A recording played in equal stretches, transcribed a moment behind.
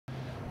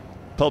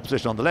Pole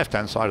position on the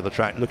left-hand side of the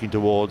track, looking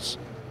towards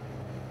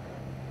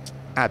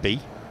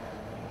Abbey.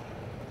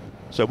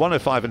 So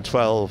 105 and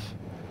 12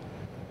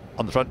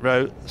 on the front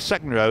row.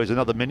 Second row is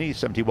another Mini,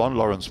 71,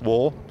 Lawrence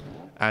War,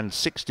 and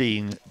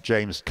 16,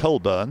 James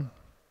Colburn,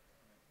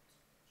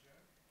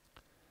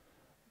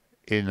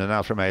 in an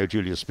Alfa Romeo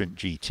Giulia Sprint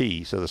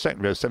GT. So the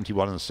second row is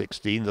 71 and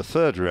 16. The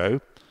third row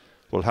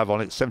will have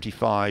on it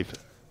 75,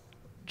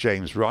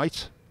 James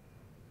Wright,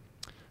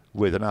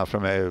 with an Alfa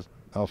Romeo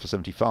Alfa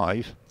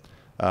 75,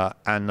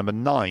 and number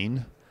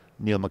 9,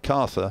 Neil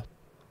MacArthur,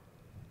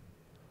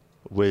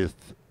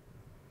 with,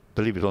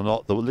 believe it or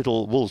not, the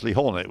little Wolseley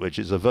Hornet, which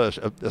is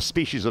a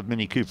species of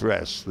Mini Cooper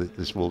S,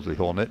 this Wolseley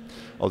Hornet,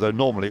 although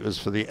normally it was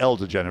for the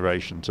elder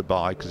generation to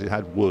buy because it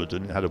had wood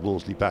and it had a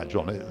Wolseley badge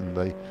on it, and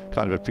they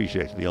kind of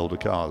appreciated the older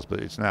cars,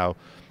 but it's now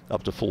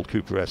up to full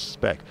Cooper S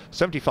spec.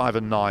 75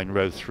 and 9,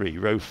 row 3.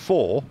 Row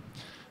 4,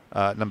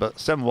 number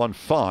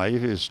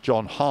 715 is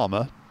John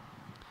Harmer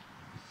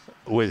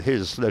with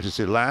his Lotus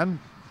Elan,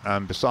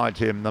 and beside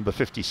him number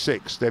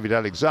 56, David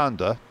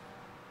Alexander,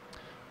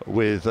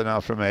 with an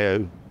Alfa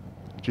Romeo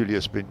Giulia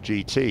Sprint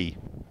GT.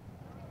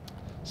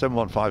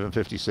 715 and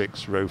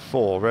 56, row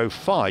 4. Row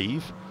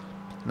 5,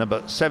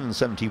 number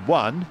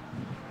 771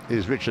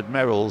 is Richard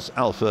Merrill's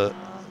Alfa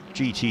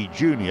GT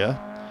Junior,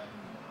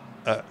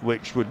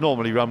 which would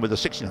normally run with a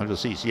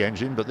 1600cc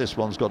engine, but this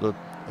one's got an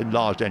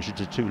enlarged engine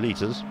to 2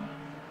 litres.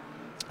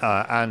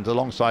 And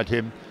alongside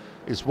him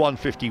is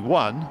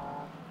 151,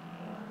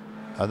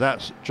 and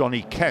that's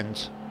Johnny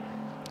Kent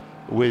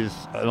with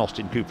an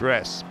Austin Cooper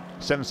S.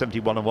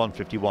 771 and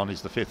 151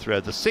 is the 5th row.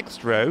 The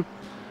 6th row,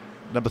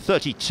 number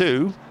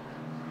 32,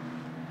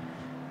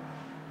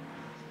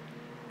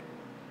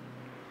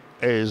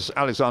 is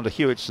Alexander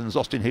Hewittson's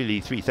Austin Healey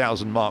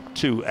 3000 Mark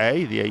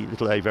IIA, the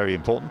little A very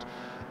important,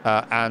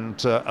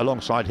 and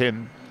alongside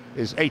him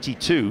is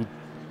 82,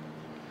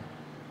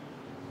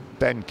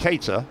 Ben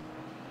Cater,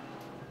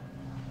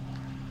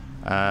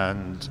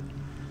 and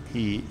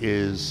he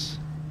is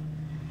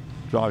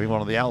driving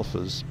one of the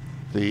Alfas,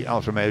 the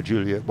Alfa Romeo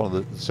Giulia, one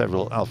of the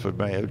several Alfa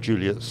Romeo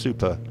Giulia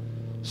Super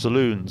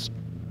Saloons.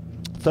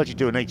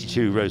 32 and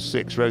 82, row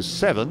 6. Row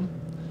 7,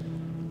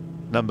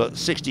 number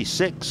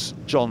 66,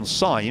 John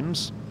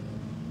Symes,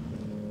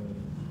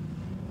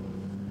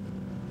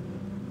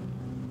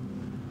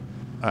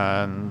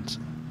 and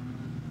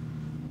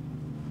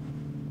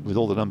with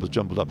all the numbers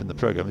jumbled up in the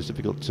program, it's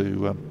difficult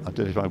to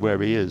identify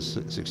where he is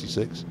at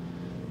 66.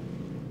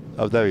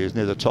 Oh, there he is,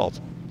 near the top.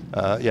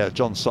 Yeah,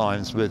 John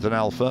Symes with an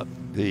Alfa,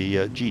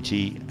 the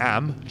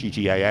GT-AM,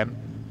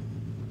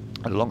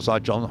 and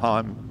alongside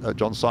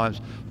John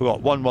Symes, we've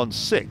got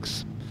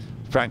 116,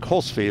 Frank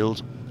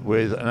Horsfield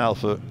with an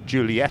Alfa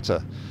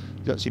Giulietta.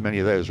 You don't see many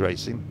of those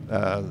racing.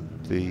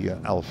 The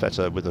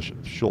Alfetta with a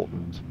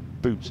shortened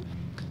boot.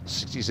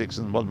 66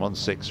 and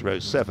 116, row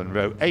 7.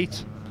 Row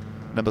 8,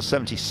 number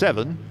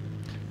 77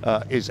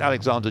 is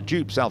Alexander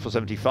Dupe's Alfa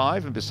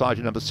 75, and beside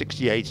him number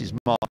 68 is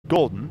Mark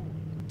Gordon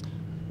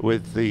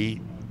with the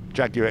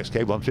Jaguar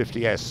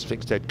XK150S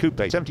fixed head coupe.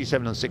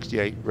 77 and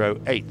 68, row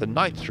 8. The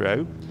 9th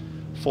row,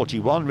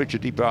 41,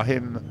 Richard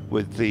Ibrahim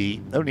with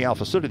the only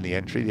Alfa Sud in the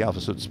entry, the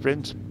Alfa Sud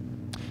Sprint,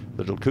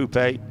 the little coupe,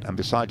 and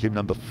beside him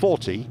number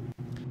 40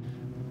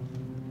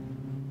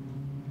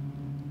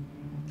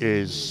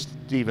 is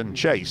Stephen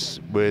Chase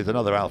with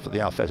another Alfa, the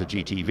Alfetta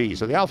GTV.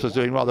 So the Alfa's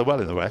doing rather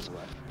well in the West.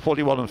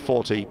 41 and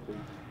 40,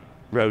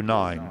 row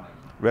 9.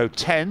 Row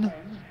 10,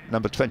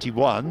 number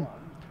 21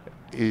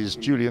 is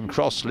Julian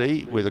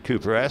Crossley with a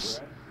Cooper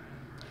S,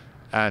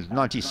 and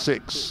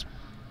 96,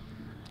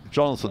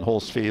 Jonathan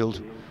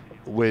Horsfield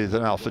with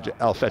an Alfetta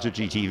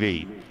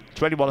GTV.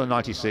 21 and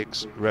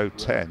 96, row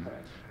 10.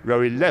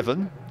 Row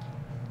 11,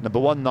 number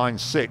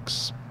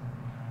 196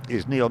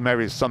 is Neil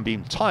Merry's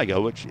Sunbeam Tiger,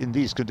 which in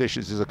these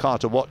conditions is a car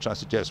to watch, I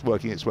suggest,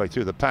 working its way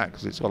through the pack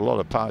because it's got a lot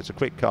of power. It's a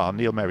quick car.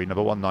 Neil Merry,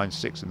 number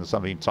 196 in the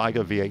Sunbeam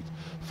Tiger, V8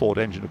 Ford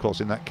engine, of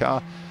course, in that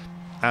car.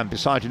 And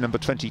beside him, number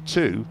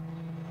 22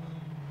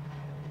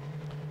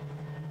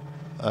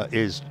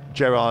 is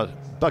Gerard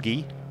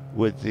Buggy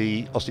with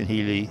the Austin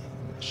Healey,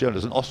 shown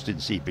as an Austin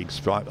Sebring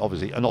stripe,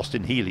 obviously an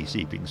Austin Healey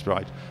Sebring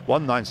stripe.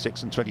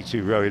 196 and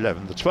 22, row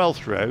 11. The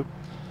 12th row,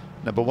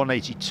 number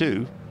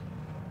 182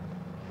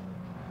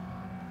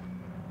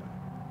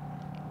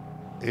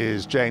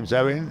 is James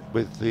Owen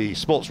with the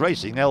Sports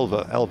Racing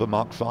Elva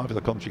Mark V with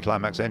a Coventry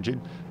Climax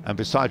engine, and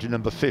beside him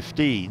number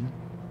 15.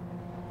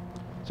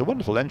 It's a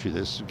wonderful entry,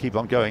 this. Keep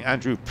on going.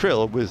 Andrew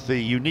Prill with the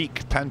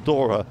unique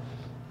Pandora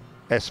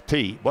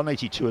SP.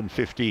 182 and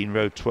 15,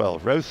 row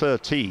 12. Row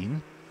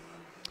 13,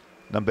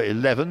 number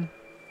 11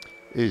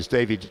 is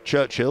David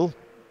Churchill,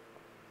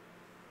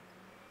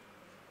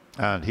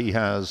 and he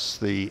has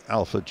the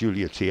Alfa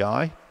Giulia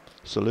TI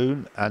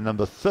Saloon, and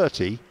number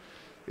 30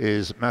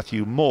 is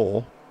Matthew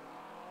Moore,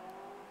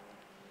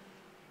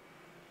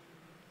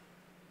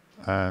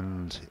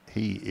 and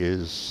he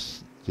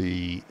is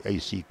the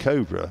AC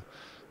Cobra.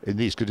 In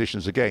these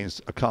conditions, again,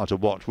 it's a car to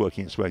watch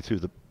working its way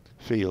through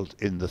field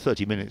in the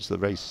 30 minutes the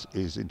race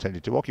is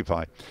intended to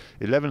occupy.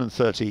 11 and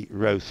 30,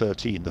 row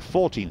 13, the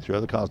 14th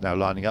row. The car's now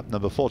lining up.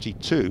 Number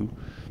 42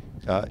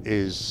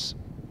 is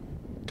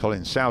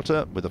Colin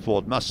Sauter with a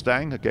Ford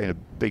Mustang, again a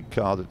big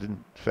car that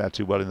didn't fare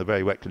too well in the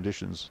very wet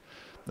conditions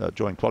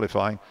during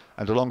qualifying.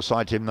 And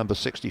alongside him, number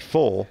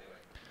 64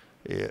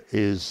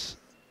 is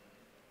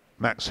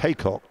Max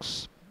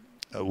Haycox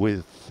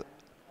with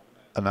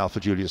an Alfa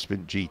Julia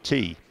Sprint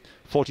GT.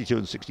 42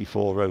 and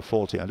 64, row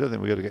 40. I don't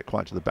think we're going to get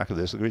quite to the back of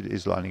this. The grid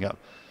is lining up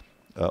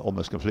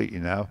almost completely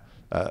now.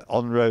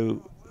 On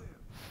row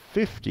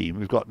 15,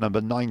 we've got number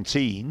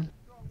 19.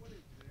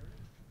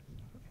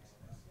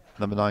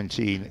 Number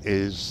 19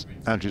 is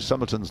Andrew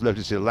Summerton's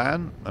Lotus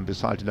Elan, and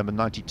beside him, number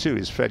 92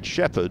 is Fred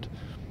Shepherd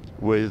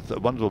with a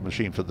wonderful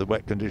machine for the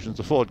wet conditions,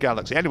 the Ford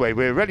Galaxy. Anyway,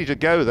 we're ready to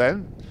go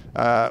then,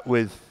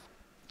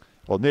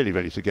 nearly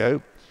ready to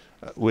go,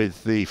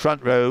 with the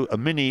front row, a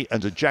Mini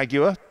and a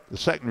Jaguar, the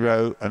second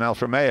row, an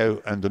Alfa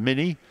Romeo and a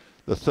Mini,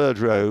 the third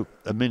row,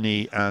 a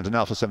Mini and an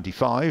Alfa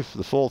 75,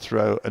 the fourth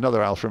row,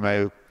 another Alfa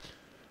Romeo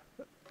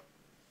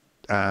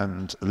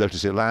and a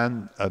Lotus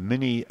Elan, a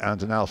Mini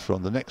and an Alfa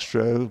on the next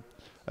row,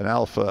 an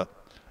Alfa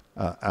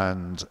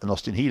and an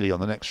Austin Healey on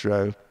the next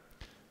row,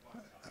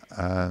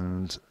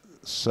 and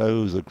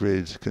so the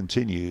grid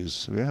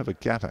continues. We don't have a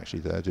gap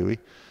actually there, do we?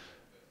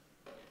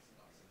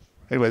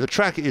 Anyway, the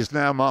track is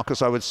now,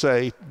 Marcus, I would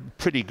say,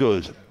 pretty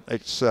good.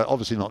 It's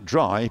obviously not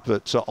dry,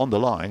 but on the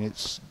line,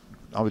 it's,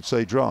 I would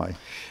say, dry.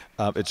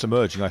 It's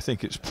emerging. I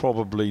think it's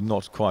probably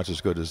not quite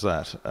as good as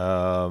that.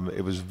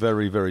 It was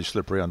very, very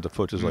slippery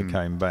underfoot as I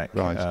came back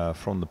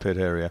from the pit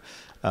area.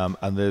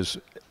 And there's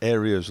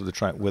areas of the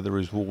track where there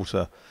is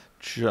water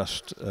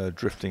just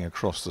drifting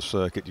across the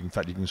circuit. In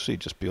fact, you can see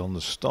just beyond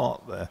the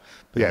start there,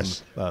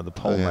 beyond, the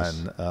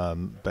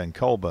poleman, Ben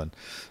Colburn,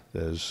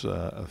 there's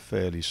a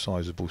fairly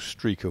sizable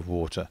streak of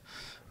water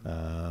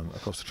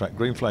across the track.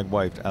 Green flag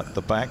waved at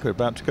the back. We're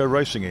about to go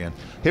racing again.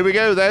 Here we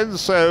go then.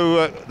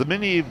 So the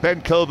Mini,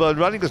 Ben Colburn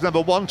running as number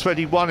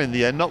 121 in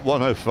the end, not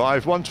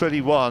 105.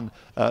 121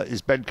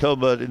 is Ben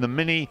Colburn in the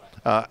Mini,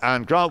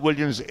 and Grant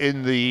Williams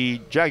in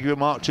the Jaguar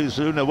Mark II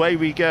Saloon. Away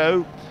we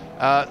go.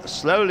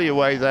 Slowly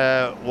away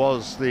there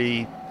was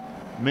the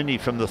Mini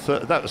from the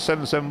third. That was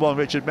 771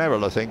 Richard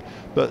Merrill, I think.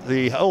 But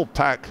the whole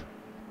pack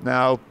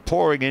now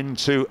pouring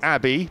into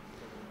Abbey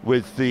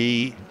with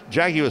the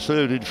Jaguar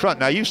Saloon in front.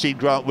 Now, you've seen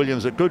Grant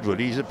Williams at Goodwood.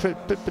 He's a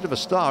bit of a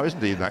star,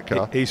 isn't he, in that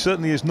car? He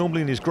certainly is,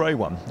 normally in his grey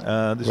one.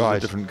 This is a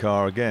different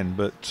car again,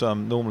 but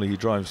normally he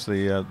drives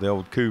the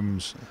old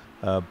Coombs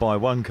by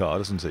one car,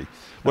 doesn't he?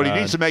 Well, he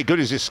needs to make good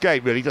his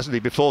escape, really, doesn't he,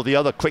 before the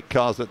other quick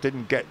cars that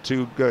didn't get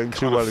going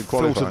too well in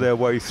qualifying. Filtered their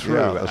way through.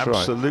 Yeah, that's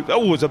absolutely. Right.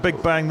 Oh, there's a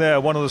big bang there.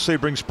 One of the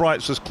Sebring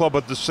Sprites has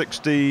clobbered the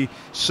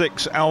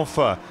 66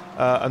 Alfa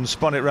and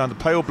spun it around. The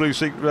pale blue,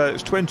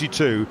 it's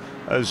 22,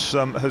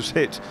 has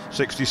hit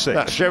 66.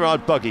 That's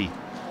Gerard Buggy.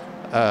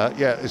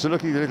 It's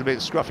looking a little bit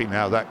scruffy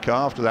now, that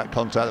car, after that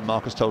contact that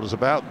Marcus told us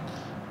about.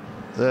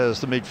 There's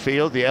the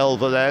midfield, the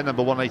Elva there,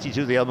 number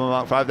 182, the Elva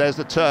Mark V. There's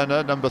the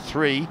Turner, number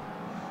 3.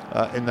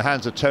 In the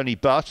hands of Tony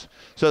Butt.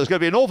 So there's going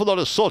to be an awful lot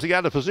of sorting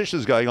out of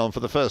positions going on for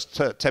the first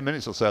 10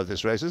 minutes or so of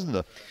this race, isn't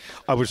there?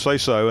 I would say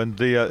so. And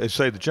the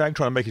Jag trying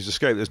to make his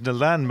escape. There's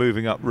Nalan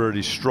moving up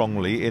really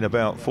strongly in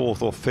about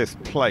 4th or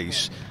 5th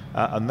place.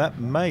 And that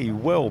may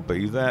well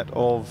be that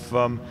of,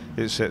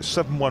 it's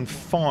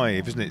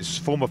 715, isn't it? It's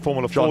former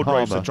Formula Ford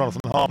racer Jonathan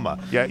Harmer.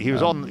 Yeah, he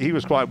was he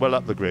was quite well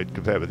up the grid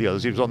compared with the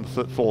others. He was on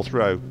the 4th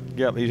row.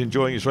 Yeah, he's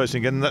enjoying his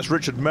racing again. And that's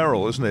Richard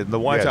Merrill, isn't it? And the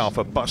white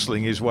Alfa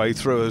bustling his way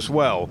through as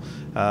well.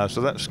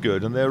 So that's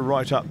good. And they're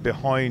right up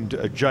behind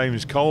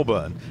James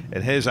Colburn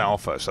in his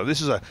Alfa. So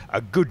this is a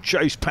good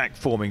chase pack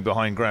forming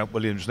behind Grant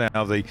Williams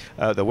now, the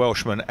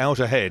Welshman out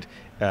ahead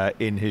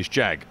in his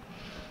Jag.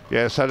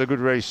 Yes, had a good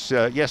race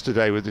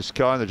yesterday with this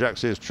car in the Jack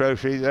Sears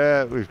Trophy.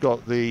 There we've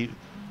got the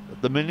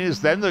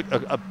Minis, then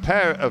a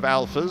pair of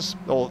Alfas,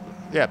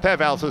 a pair of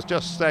Alfas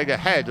just staying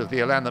ahead of the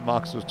Elan that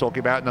Marcus was talking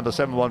about, number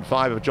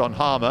 715 of John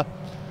Harmer.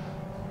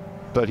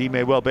 But he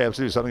may well be able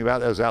to do something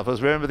about those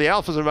Alfas. Remember, the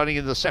Alfas are running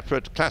in the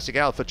separate Classic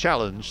Alfa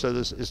Challenge, so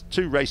there's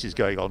 2 races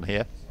going on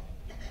here,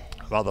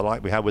 rather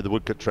like we had with the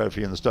Woodcote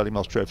Trophy and the Stirling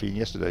Moss Trophy in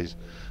yesterday's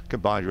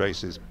combined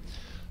races.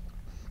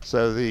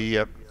 So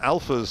the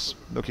Alfas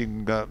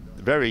looking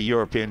very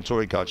European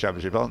Touring Car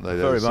Championship, aren't they?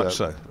 Very much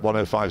so.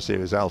 105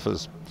 series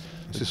Alfas.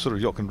 This is sort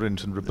of Jochen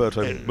Rindt and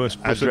Roberto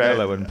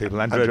Musillo and people.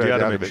 Andrea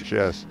Djanovic.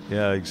 Yes.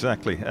 Yeah,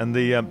 exactly. And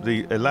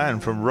the Elan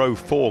from row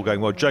 4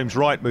 going well. James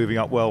Wright moving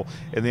up well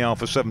in the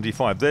Alfa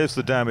 75. There's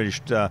the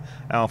damaged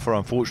Alfa,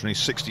 unfortunately,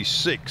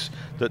 66,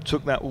 that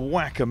took that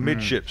whack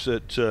amidships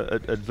at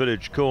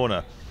Village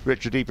Corner.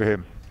 Richard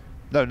Ibrahim.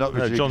 No, not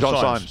Richard. John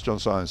Symes. John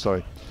Symes,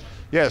 sorry.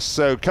 Yes,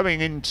 so coming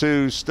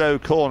into Stowe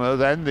Corner,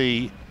 then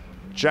the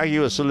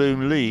Jaguar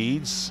Saloon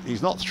leads.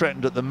 He's not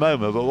threatened at the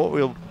moment, but what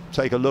we'll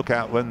take a look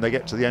at when they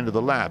get to the end of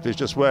the lap is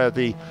just where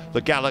the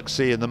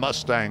Galaxy and the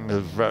Mustang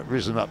have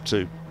risen up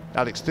to.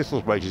 Alex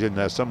Thistlethwaite is in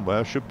there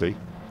somewhere, should be.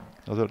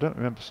 Although I don't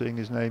remember seeing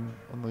his name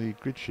on the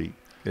grid sheet.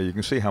 Yeah, you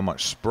can see how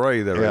much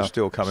spray there is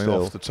still coming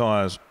off the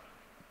tyres.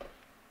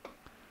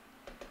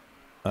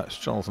 That's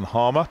Jonathan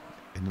Harmer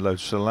in the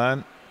Lotus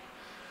Elan,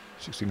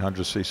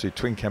 1600cc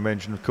twin cam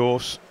engine, of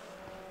course,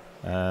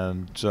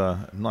 and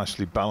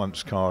nicely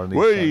balanced car in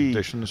these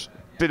conditions.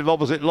 Bit of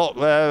opposite lock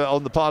there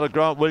on the part of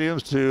Grant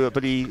Williams,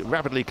 but he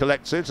rapidly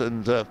collects it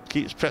and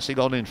keeps pressing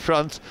on in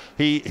front.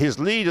 His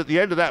lead at the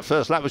end of that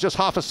first lap was just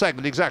half a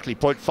second exactly,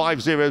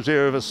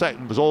 0.500 of a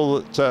second was all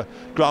that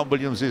Grant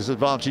Williams'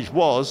 advantage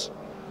was.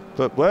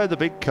 But where the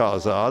big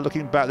cars are,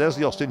 looking back, there's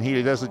the Austin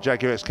Healey, there's the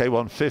Jaguar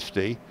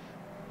XK150,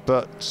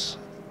 but...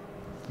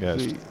 Yeah,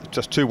 it's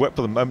just too wet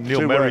for them.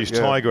 Neil Merry's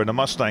Tiger and a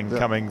Mustang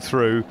coming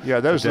through. Yeah,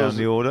 those are are down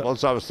the order.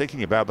 Ones I was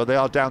thinking about, but they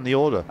are down the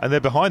order. And they're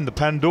behind the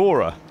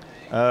Pandora,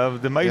 the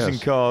amazing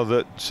car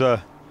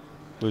that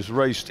was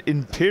raced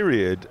in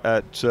period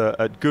at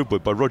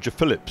Goodwood by Roger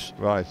Phillips.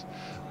 Right.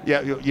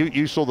 Yeah,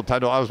 you saw the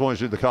Pandora. I was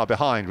monitoring the car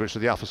behind, which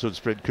is the Alfa Sud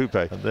Sprint Coupe.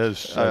 And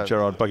there's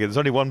Gerard Buggy. There's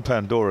only one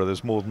Pandora.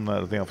 There's more than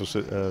that of the Alfa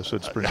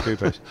Sud Sprint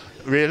Coupes.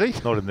 Really?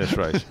 Not in this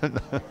race.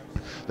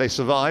 They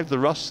survived the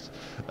rust.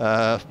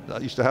 I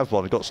used to have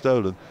one. It got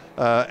stolen.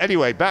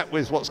 Anyway, back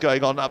with what's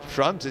going on up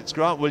front. It's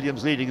Grant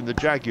Williams leading in the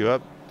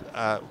Jaguar,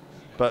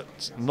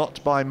 but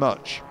not by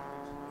much.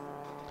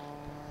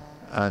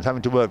 And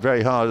having to work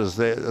very hard as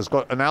there's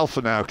got an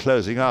Alfa now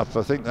closing up.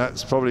 I think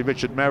that's probably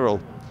Richard Merrill.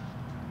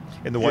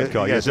 In the white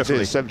car, yes,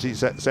 definitely.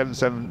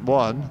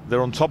 771.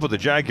 They're on top of the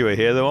Jaguar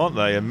here, though, aren't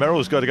they? And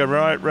Merrill's got to go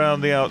right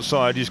round the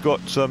outside. He's got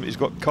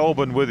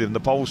Colburn with him, the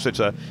pole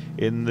sitter,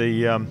 in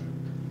the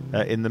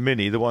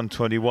Mini, the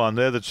 121.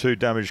 They're the two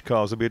damaged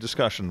cars. There'll be a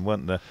discussion,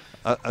 won't there?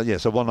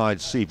 Yes, a one-eyed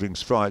Sebring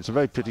Sprite. It's a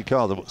very pretty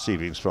car, the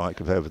Sebring Sprite,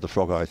 compared with the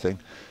Frog Eye thing,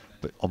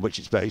 but on which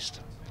it's based.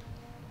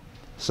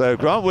 So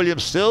Grant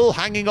Williams still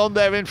hanging on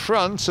there in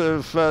front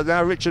of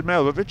now Richard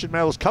Merrill. But Richard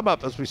Merrill's come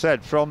up, as we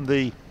said, from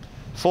the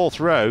fourth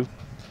row.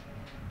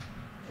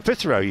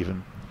 Fifth row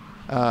even.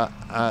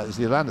 It's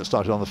the Elan that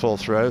started on the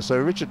fourth row. So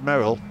Richard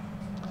Merrill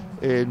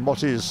in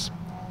what is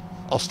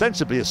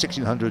ostensibly a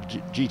 1600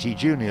 GT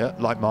Junior,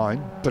 like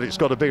mine, but it's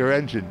got a bigger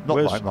engine,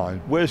 not like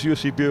mine. Where's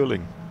Jussi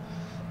Björling?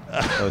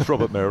 It's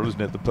Robert Merrill,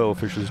 isn't it? The Pearl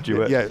Fishers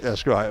duet. Yeah,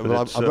 that's right.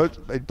 Well, I won't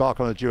embark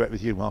on a duet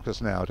with you,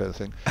 Marcus, now, I don't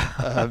think.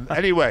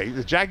 Anyway,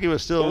 the Jaguar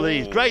still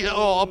leads. Great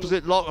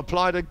opposite lock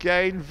applied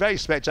again. Very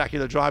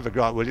spectacular driver,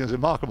 Grant Williams.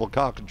 Remarkable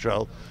car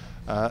control.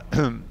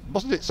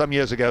 Wasn't it some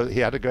years ago that he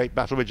had a great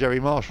battle with Jerry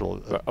Marshall?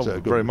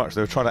 Very much.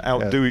 They were trying to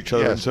outdo each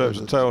other in terms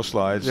of tail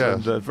slides,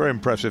 and very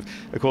impressive.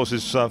 Of course,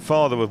 his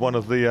father was one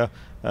of the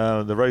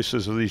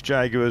racers of these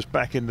Jaguars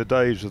back in the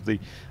days of the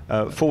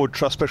Ford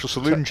Trust Special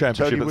Saloon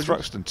Championship at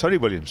Thruxton. Tony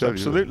Williams,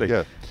 absolutely.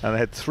 Yeah. And they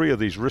had three of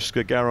these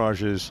Risker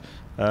Garages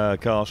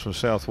cars from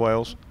South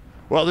Wales.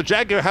 Well, the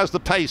Jaguar has the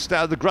pace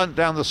down the grunt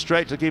down the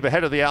straight to keep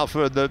ahead of the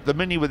Alfa, and the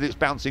Mini with its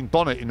bouncing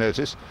bonnet, you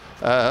notice.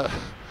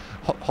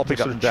 Hopping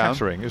up and down.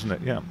 Chattering, isn't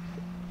it? Yeah.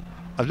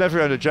 I've never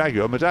owned a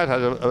Jaguar. My dad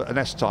had an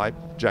S-type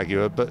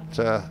Jaguar, but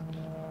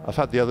I've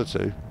had the other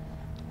two.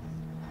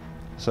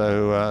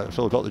 So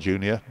Phil got the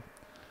Junior.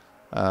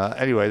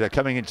 Anyway, they're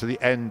coming into the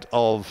end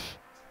of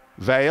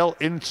Vale,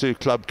 into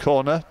Club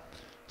Corner.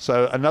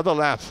 So another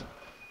lap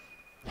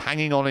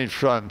hanging on in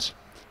front.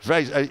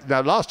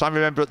 Now, last time,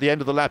 remember, at the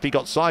end of the lap, he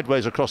got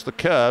sideways across the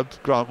curb,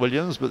 Grant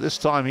Williams, but this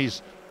time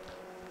he's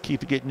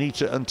keeping it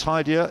neater and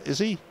tidier, is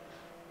he?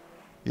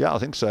 Yeah, I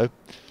think so.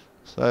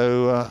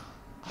 So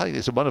I think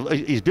it's a wonderful.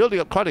 He's building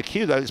up quite a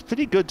queue, though. It's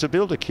pretty good to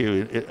build a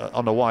queue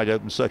on a wide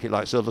open circuit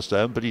like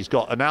Silverstone. But he's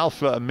got an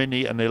Alfa, a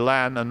Mini, an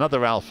Elan,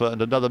 another Alfa,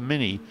 and another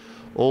Mini,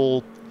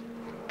 all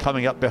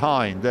coming up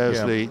behind.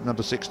 There's the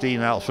number 16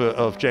 Alfa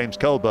of James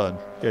Colburn.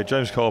 Yeah,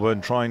 James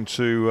Colburn trying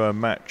to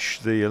match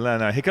the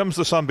Elan. Now, here comes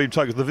the Sunbeam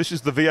Tiger. This is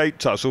the V8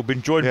 tussle,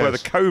 been joined by the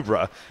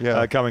Cobra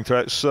coming through.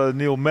 It's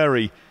Neil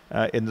Merry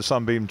in the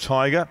Sunbeam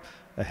Tiger,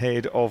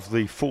 ahead of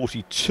the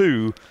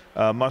 42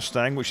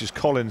 Mustang, which is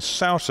Colin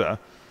Sauter.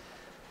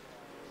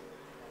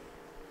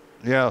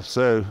 Yeah,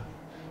 so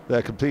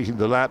they're completing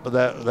the lap,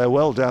 but they're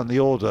well down the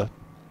order.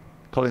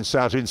 Colin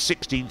Sauter in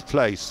 16th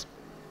place.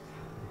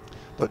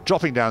 But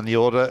dropping down the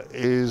order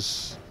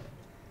is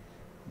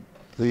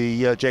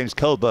the James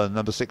Colburn,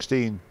 number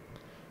 16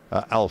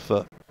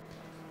 Alfa.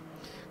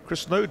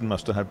 Chris Snowden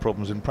must have had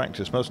problems in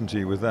practice, mustn't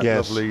he, with that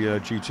lovely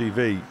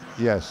GTV?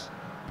 Yes.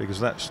 Because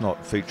that's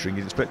not featuring.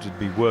 He's expected to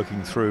be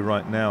working through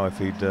right now if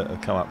he'd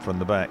come up from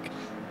the back.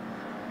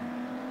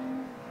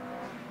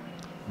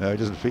 No, he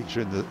doesn't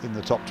feature in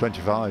the top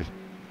 25.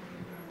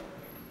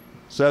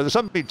 So the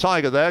Sunbeam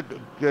Tiger there.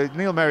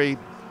 Neil Merry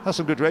has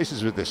some good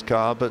races with this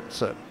car, but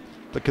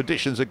the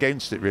conditions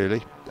against it,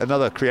 really.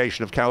 Another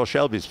creation of Carroll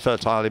Shelby's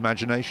fertile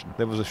imagination.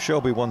 There was a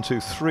Shelby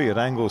 123 at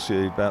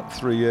Anglesey about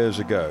 3 years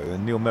ago,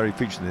 and Neil Merry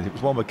featured in it. It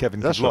was one with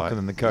Kevin Kidlockin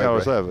and the Cobra. Yeah, I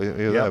was there.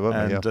 You were there,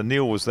 weren't and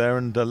Neil was there,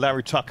 and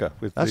Larry Tucker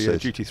with the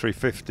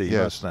GT350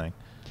 Mustang.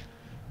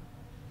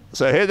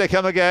 So here they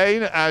come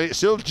again, and it's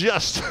still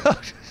just...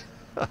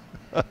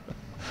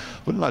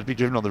 Wouldn't like to be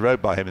driven on the road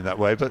by him in that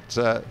way, but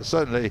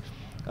certainly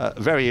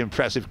Very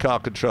impressive car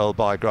control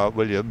by Grant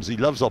Williams. He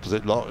loves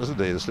opposite lock, doesn't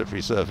he, the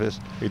slippery surface?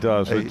 He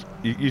does.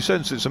 You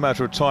sense it's a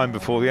matter of time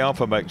before the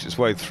Alfa makes its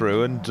way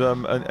through, and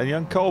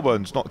young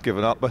Colburn's not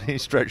given up, but he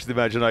stretched the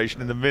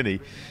imagination in the Mini.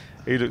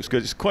 He looks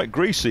good. It's quite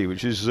greasy,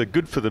 which is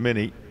good for the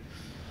Mini.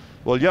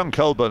 Well, young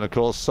Colburn, of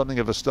course, something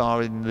of a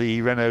star in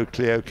the Renault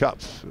Clio Cup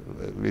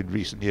in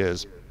recent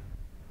years.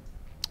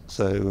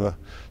 So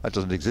that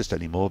doesn't exist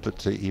anymore,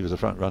 but he was a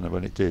front runner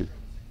when it did.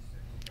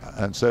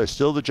 And so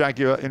still the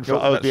Jaguar in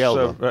front of the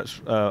Elva.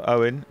 That's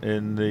Owen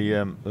in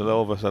the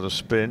Elva's had a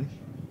spin.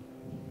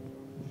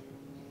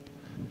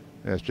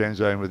 Yes,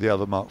 James Owen with the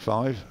Elva Mark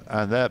V.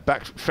 And they're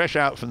back fresh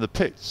out from the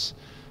pits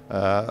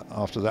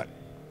after that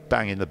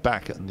bang in the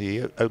back in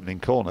the opening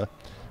corner,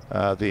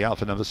 the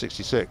Alfa number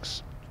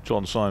 66.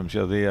 John Symes,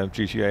 yeah, the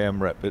GTAM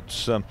rep.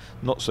 It's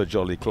not so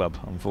jolly club,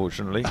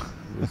 unfortunately,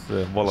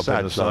 with Wallop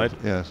on the side.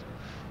 Yes.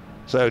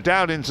 So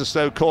down into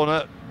Stowe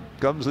Corner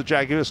comes the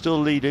Jaguar, still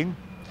leading.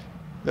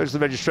 There's the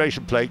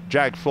registration plate,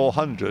 Jag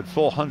 400.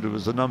 400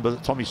 was the number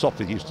that Tommy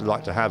Sopwith used to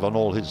like to have on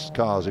all his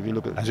cars. If you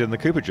look at, as in the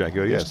Cooper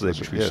Jaguar yesterday,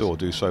 which we saw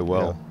do so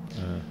well.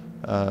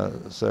 Yeah.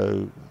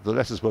 So the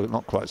letters were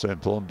not quite so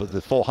important, but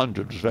the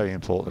 400 was very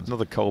important.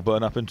 Another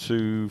Colburn up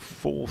into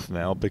fourth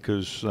now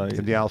because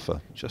in the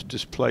Alfa just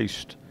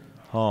displaced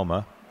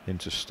Harmer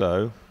into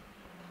Stowe.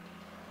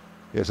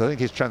 Yes, I think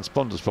his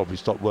transponder's probably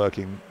stopped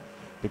working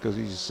because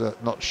he's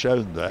not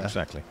shown there.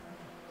 Exactly.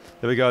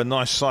 There we go,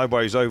 nice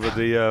sideways over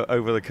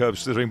the curb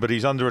slithering, but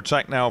he's under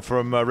attack now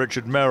from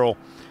Richard Merrill,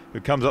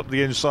 who comes up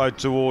the inside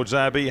towards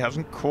Abbey.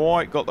 Hasn't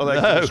quite got the legs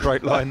in a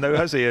straight line though,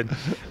 has he? And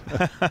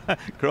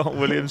Grant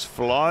Williams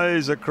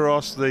flies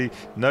across the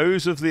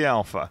nose of the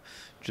Alfa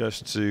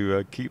just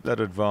to keep that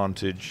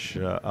advantage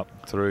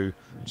up through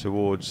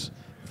towards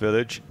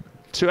Village.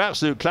 Two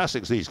absolute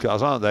classics, these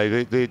cars, aren't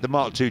they? The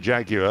Mark II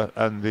Jaguar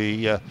and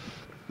the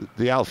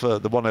Alfa,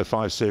 the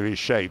 105 series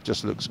shape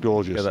just looks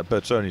gorgeous. Yeah, that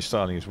Bertoni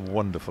styling is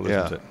wonderful,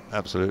 isn't it?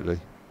 Absolutely.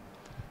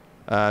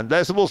 And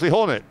there's the Wolseley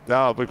Hornet.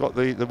 Now we've got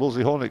the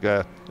Wolseley Hornet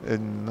there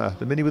in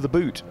the Mini with the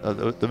boot.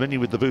 The Mini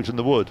with the boot and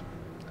the wood.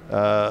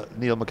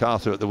 Neil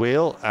MacArthur at the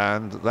wheel,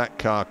 and that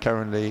car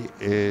currently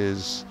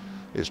it's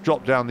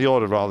dropped down the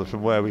order rather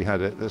from where we had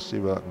it. Let's see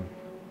what I can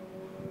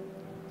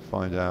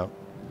find out.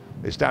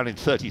 It's down in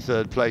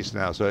 33rd place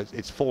now, so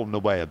it's fallen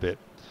away a bit.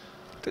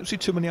 Don't see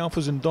too many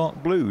Alphas in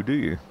dark blue, do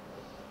you?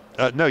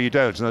 No, you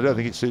don't, and I don't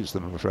think it suits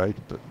them, I'm afraid.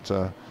 But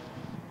no,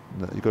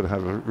 you've got to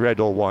have a red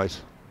or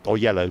white or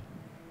yellow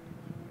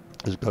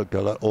as a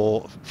colour,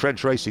 or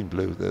French racing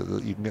blue.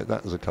 You can get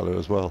that as a colour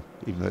as well,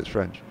 even though it's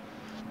French.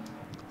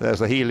 There's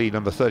the Healy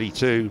number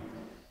 32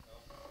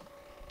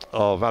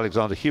 of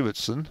Alexander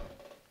Hewitson.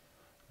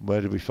 Where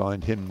did we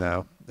find him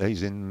now?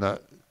 He's in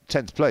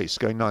 10th place,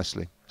 going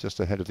nicely, just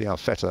ahead of the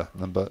Alfetta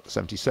number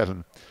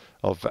 77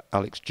 of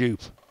Alex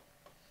Dupe.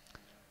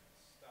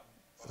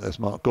 There's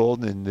Mark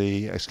Gordon in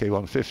the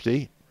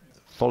XK150,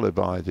 followed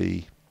by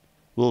the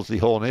Wolseley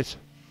Hornet.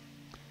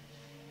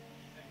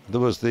 There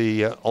was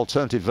the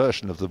alternative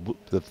version of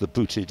the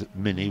booted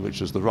Mini,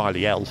 which was the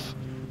Riley Elf.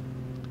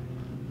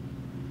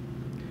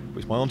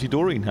 Which my Auntie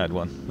Doreen had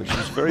one, which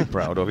she's very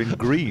proud of, in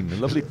green, a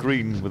lovely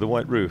green with a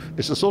white roof.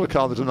 It's the sort of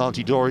car that an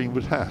Auntie Doreen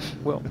would have.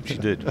 Well, she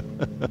did.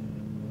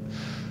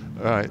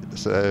 Right,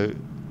 so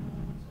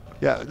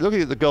yeah,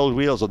 looking at the gold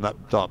wheels on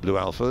that dark blue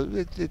Alfa,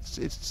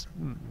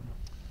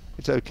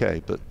 it's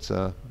okay,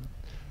 but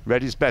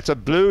red is better.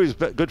 Blue is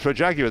good for a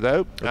Jaguar,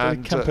 though.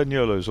 And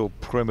Campagnolos or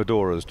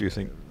Primodoras, do you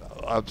think?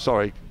 I'm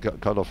sorry,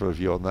 can't offer a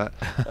view on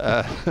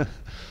that.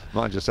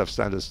 Mine just have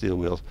standard steel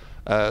wheels.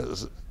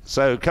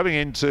 So coming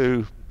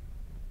into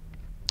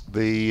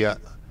the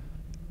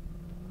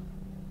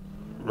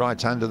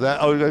right-hander there.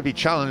 Oh, we're going to be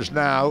challenged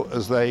now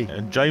as they...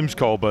 And James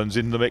Colburn's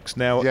in the mix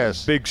now.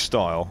 Yes. Big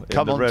style.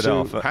 Come in the on red to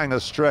Alfa. hang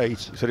us straight.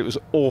 He said it was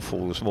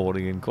awful this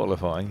morning in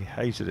qualifying. He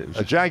hated it.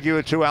 A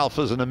Jaguar, two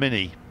Alphas and a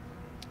Mini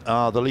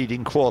are the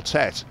leading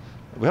quartet.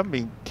 We haven't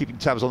been keeping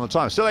tabs on the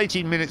time. Still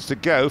 18 minutes to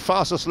go.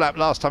 Fastest lap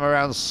last time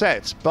around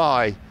set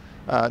by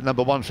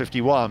number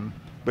 151,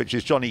 which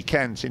is Johnny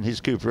Kent in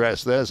his Cooper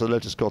S. There's a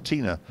Lotus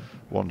Cortina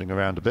wandering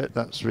around a bit.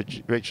 That's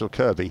Rachel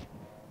Kirby.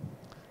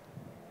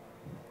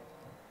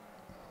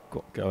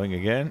 Got going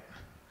again.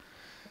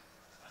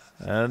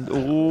 And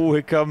oh,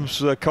 here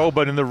comes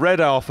Colburn in the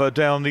red Alfa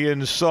down the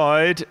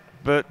inside.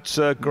 But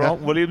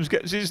Grant Williams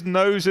gets his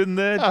nose in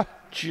there.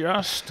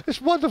 Just...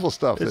 It's wonderful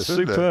stuff. It's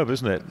superb,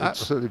 isn't it?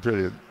 Absolutely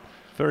brilliant.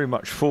 Very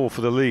much for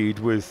the lead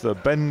with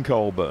Ben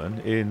Colburn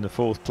in the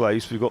fourth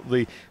place. We've got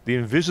the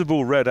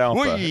invisible red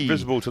Alfa,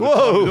 invisible to the top.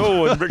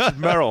 Oh, and Richard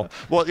Merrill.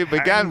 Well, it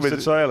began with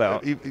the tail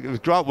out. It was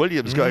Grant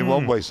Williams going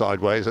one way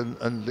sideways,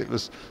 and it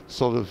was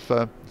sort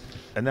of...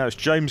 and now it's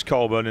James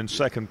Colburn in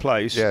second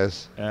place.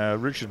 Yes.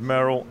 Richard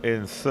Merrill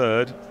in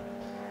third,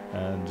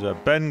 and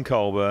Ben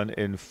Colburn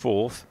in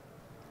fourth.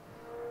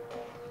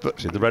 But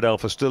see, the red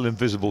Alfa still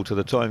invisible to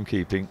the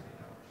timekeeping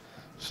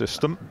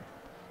system.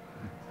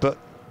 But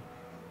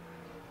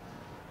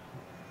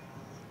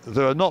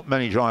there are not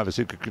many drivers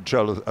who could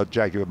control a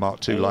Jaguar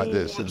Mark II like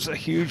this. It's a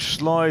huge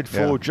slide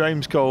for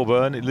James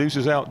Colburn. It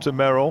loses out to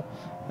Merrill,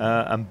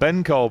 And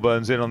Ben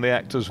Colburn's in on the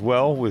act as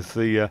well with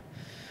the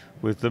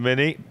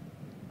Mini.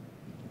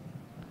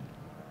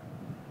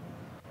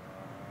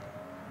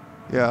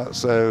 Yeah,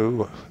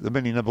 so the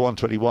Mini number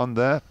 121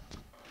 there.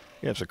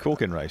 Yeah, it's a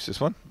corking race,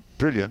 this one.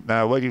 Brilliant.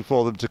 Now waiting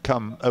for them to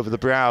come over the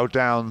brow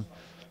down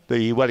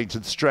the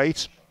Wellington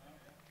Straight.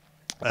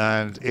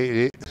 And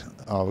we're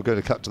going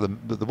to cut to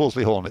the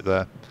Wolseley Hornet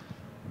there.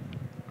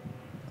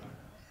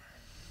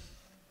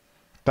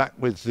 Back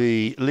with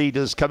the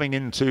leaders coming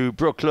into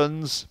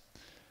Brooklands.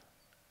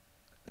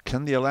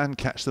 Can the Elan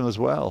catch them as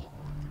well?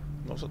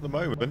 Not at the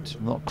moment.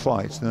 Not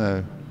quite,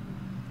 no.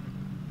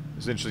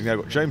 It's interesting, they've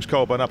got James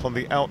Colburn up on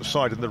the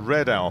outside in the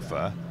red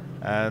Alfa,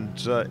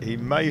 and he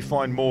may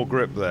find more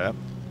grip there.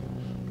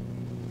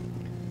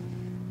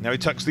 Now he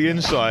tucks the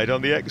inside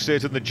on the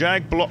exit, and the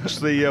Jag blocks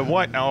the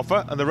white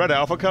Alfa, and the red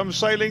Alfa comes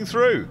sailing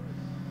through.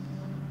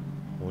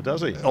 Or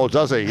does he? Or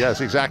does he? Yes,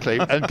 exactly.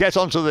 And get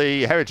onto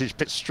the Heritage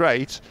Pit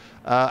Straight.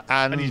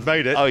 And he's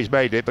made it. Oh, he's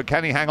made it, but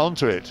can he hang on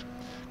to it?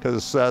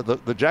 Because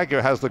the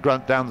Jaguar has the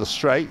grunt down the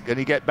straight. Can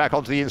he get back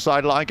onto the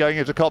inside line going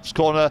into Copse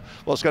Corner?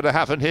 What's going to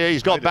happen here?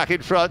 He's got back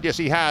in front. Yes,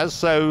 he has.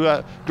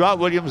 So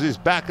Grant Williams is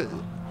back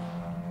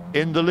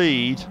in the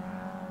lead.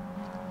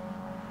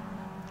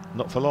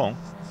 Not for long.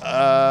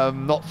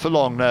 Not for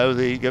long, no.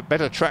 The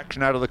better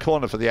traction out of the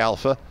corner for the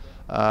Alfa.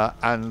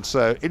 And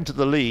so into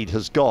the lead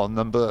has gone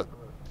number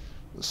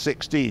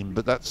 16,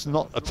 but that's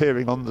not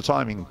appearing on the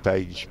timing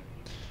page,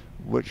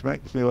 which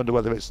makes me wonder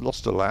whether it's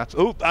lost a lap.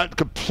 Oh,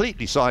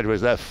 completely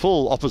sideways there.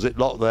 Full opposite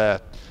lock there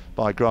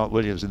by Grant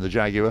Williams in the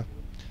Jaguar.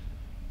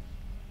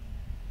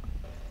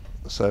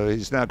 So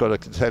he's now got to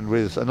contend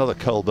with another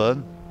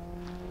Colburn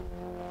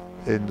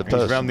in the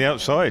person. He's around the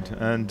outside,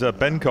 and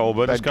Ben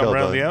Colburn has come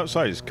around the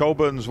outside. It's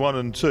Colburn's 1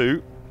 and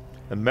 2,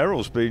 and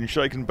Merrill's been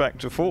shaken back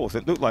to 4th.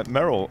 It looked like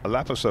Merrill, a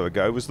lap or so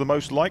ago, was the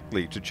most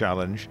likely to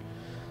challenge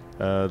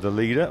the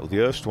leader, or the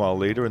erstwhile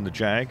leader in the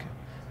Jag,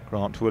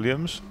 Grant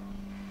Williams.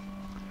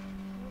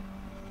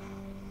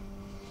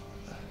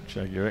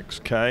 Jaguar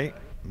XK,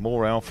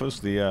 more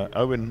Alfas. The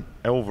Owen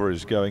Elver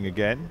is going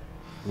again.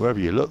 Wherever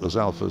you look, there's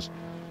Alfas.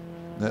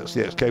 That's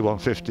the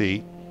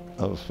XK150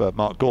 of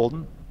Mark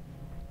Gordon,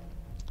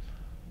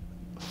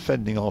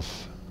 fending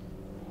off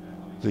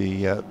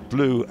the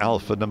blue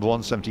Alfa number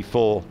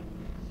 174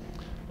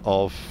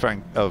 of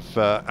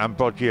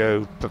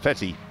Ambrogio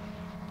Perfetti,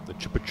 the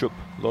Chupa Chup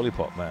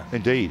lollipop man.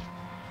 Indeed.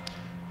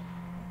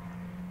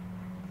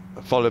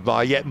 Followed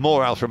by yet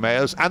more Alfa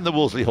Romeos and the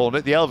Wolseley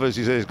Hornet. The Elva, as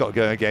you say, has got to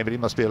go again, but he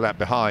must be a lap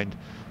behind.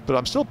 But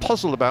I'm still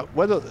puzzled about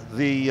whether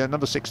the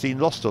number 16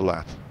 lost a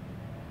lap,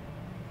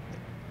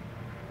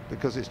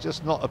 because it's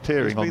just not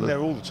appearing on the... He's been there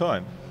all the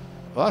time.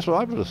 Well, that's what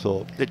I would have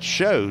thought. It's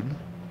shown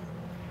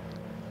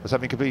as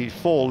having completed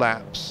 4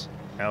 laps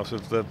out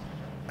of the...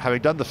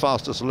 having done the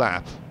fastest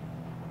lap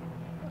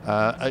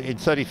in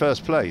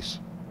 31st place.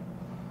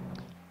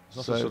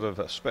 It's not a sort of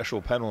a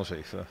special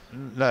penalty for...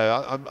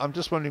 No, I'm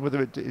just wondering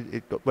whether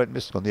it went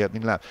missing on the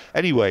opening lap.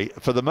 Anyway,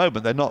 for the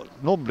moment, they're not...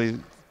 Normally,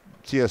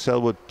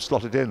 TSL would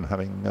slot it in,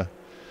 having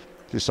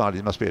decided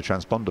it must be a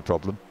transponder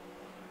problem.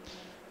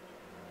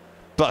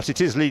 But it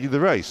is leading the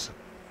race.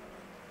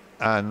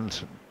 And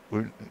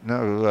we're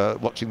now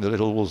watching the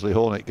little Wolseley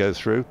Hornet go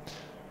through.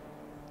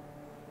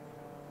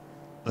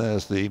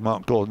 There's the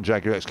Mark Gordon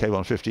Jaguar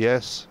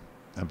XK150S,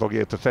 and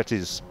Ambrogio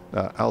Perfetti's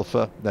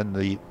Alfa, then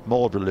the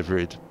Maud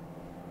liveried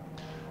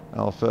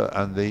Alfa,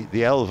 and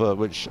the Elva,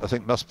 which I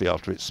think must be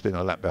after its spin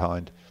a lap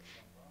behind.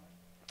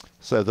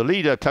 So the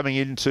leader coming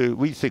into,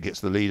 we think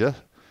it's the leader,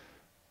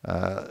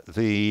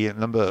 the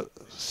number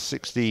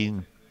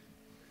 16.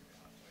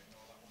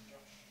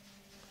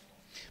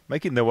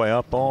 Making their way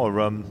up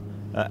are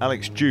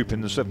Alex Dupe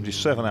in the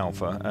 77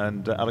 Alfa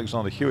and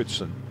Alexander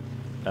Hewitson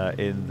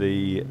in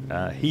the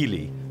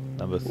Healy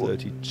number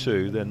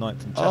 32. They're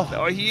 9th and 10th.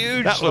 Oh, a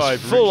huge that slide.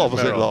 Was full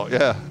opposite Merrill. lock,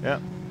 yeah. Yeah.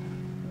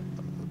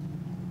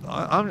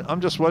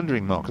 I'm just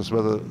wondering, Marcus,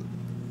 whether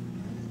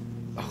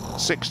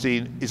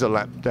 16 is a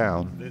lap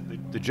down.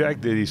 The Jag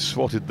did, he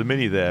swatted the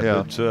Mini there,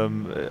 yeah. But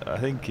I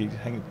think he's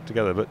hanging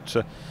together. But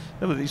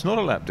no, he's not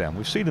a lap down.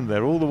 We've seen him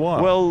there all the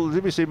while. Well,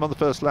 did we see him on the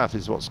first lap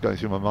is what's going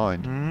through my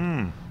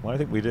mind. Well, I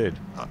think we did.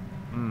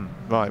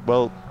 Right,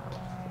 well,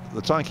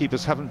 the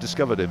timekeepers haven't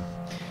discovered him.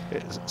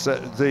 So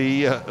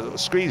the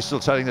screen's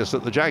still telling us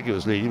that the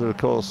Jaguar's leading, but of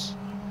course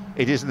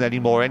it isn't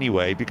anymore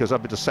anyway, because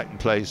up into second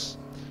place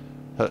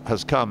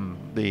has come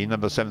the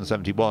number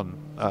 771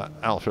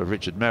 Alfa of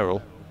Richard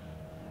Merrill,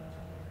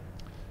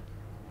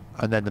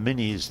 and then the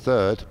Mini is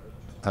third,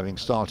 having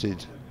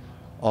started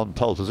on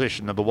pole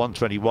position, number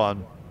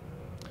 121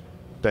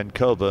 Ben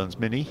Colburn's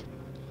Mini,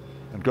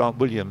 and Grant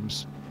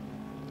Williams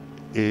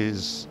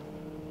is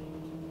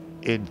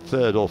in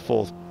third or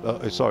fourth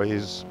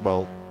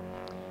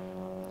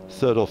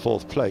third or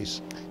fourth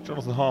place.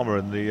 Jonathan Harmer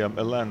and the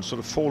Elan sort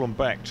of fallen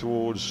back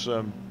towards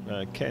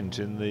Kent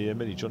in the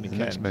Mini, Johnny Kent.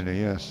 Next Mini,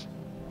 yes.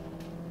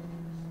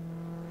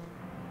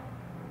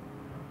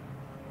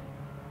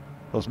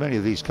 Well, many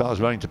of these cars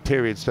running to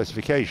period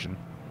specification,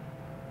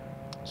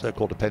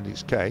 so-called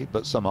Appendix K,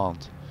 but some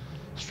aren't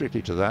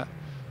strictly to that.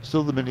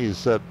 Still the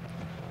Mini's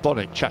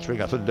bonnet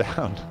chattering up and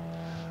down.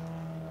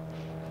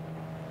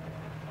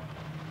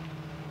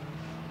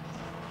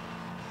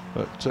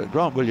 But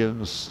Grant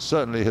Williams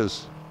certainly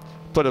has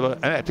put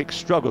up an epic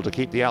struggle to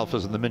keep the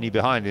Alfas and the Mini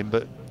behind him,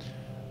 but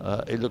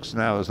it looks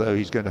now as though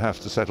he's going to have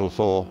to settle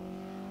for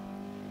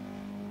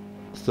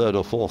third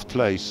or fourth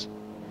place.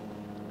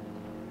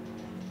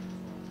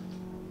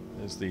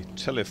 There's the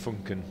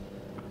Telefunken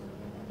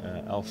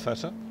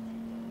Alfetta,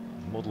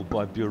 modelled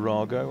by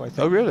Burago, I think.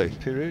 Oh, really?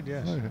 Period,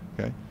 yes. Oh,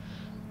 okay.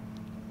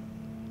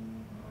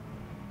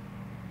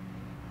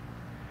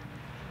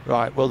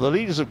 Right, well, the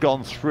leaders have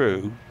gone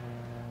through,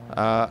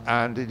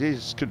 and it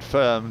is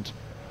confirmed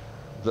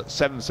that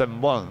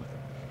 771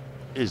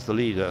 is the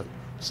leader,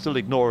 still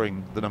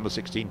ignoring the number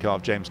 16 car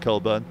of James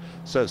Colburn.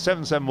 So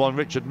 771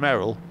 Richard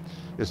Merrill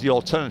is the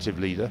alternative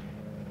leader.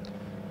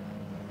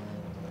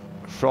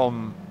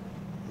 From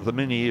the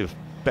Mini of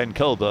Ben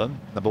Colburn,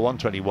 number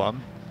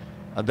 121,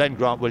 and then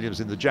Grant Williams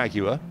in the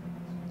Jaguar.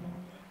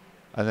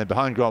 And then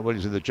behind Grant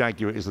Williams in the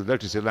Jaguar is the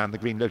Lotus Elan, the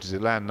green Lotus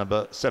Elan,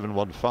 number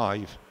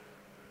 715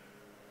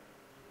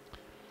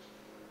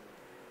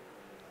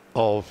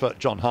 of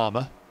John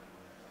Harmer.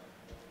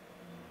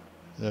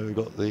 There we've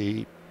got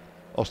the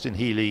Austin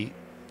Healey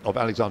of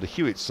Alexander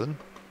Hewitson,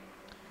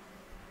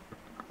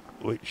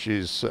 which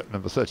is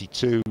number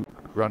 32,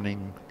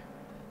 running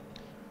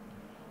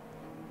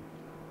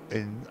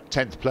in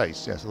 10th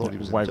place. Yes, I thought he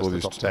was in just the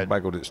top 10.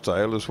 Waggled its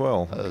tail as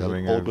well.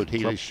 All good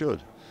Healey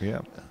should. Yeah.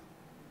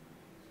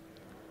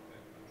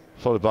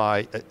 Followed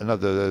by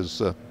another of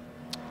those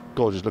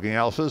gorgeous looking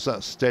Alfas.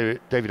 That's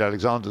David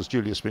Alexander's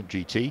Julia Sprint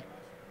GT.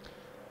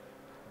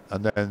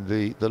 And then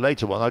the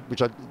later one,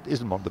 which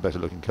isn't one of the better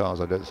looking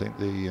cars, I don't think,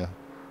 the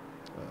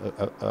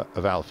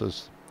of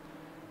Alfas.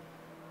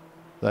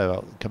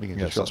 They're coming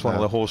into yes, shot that's one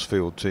of the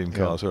Horsefield team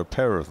cars. There are a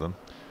pair of them.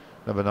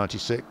 Number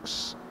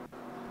 96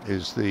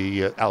 is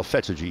the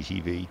Alfetta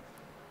GTV.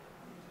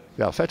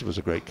 The Alfetta was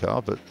a great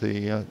car, but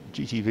the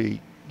GTV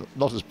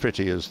not as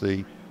pretty as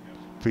the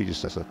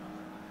predecessor.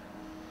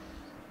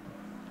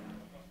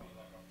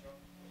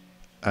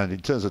 And in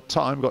terms of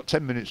time, we've got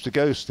 10 minutes to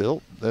go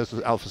still. There's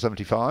the Alfa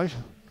 75.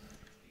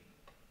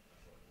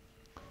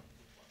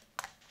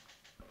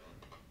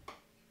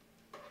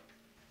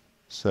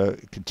 So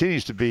it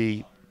continues to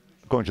be,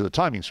 according to the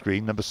timing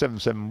screen, number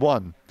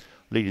 771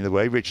 leading the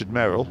way, Richard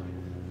Merrill.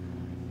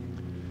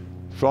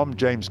 From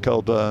James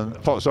Colburn,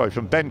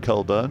 from Ben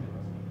Colburn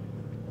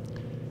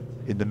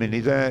in the Mini.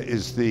 There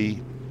is the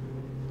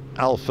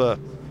Alfa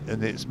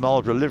in its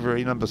Marlborough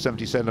livery, number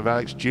 77 of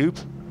Alex Jupe,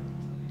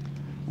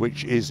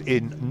 which is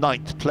in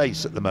 9th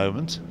place at the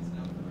moment.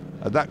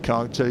 And that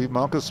car, I tell you,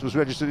 Marcus, was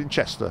registered in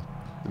Chester.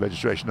 The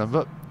registration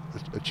number,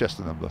 a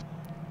Chester number.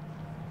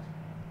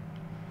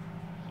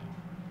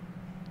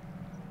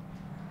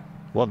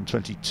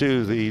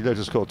 122, the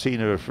Lotus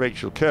Cortina of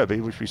Rachel Kirby,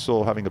 which we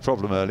saw having a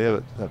problem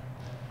earlier. But,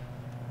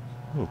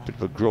 a bit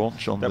of a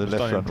graunch on the left front wing.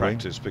 That was done in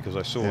practice because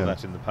I saw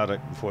that in the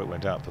paddock before it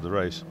went out for the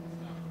race.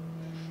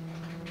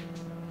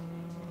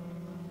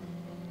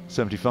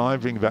 75,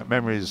 bringing back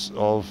memories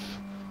of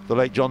the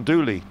late John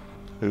Dooley,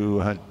 who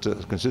had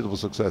considerable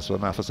success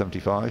on Alfa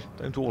 75.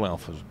 Don't all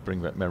Alfas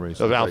bring back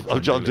memories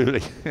of John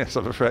Dooley? Yes,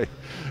 I'm afraid.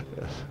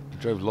 He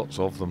drove lots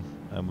of them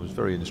and was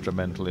very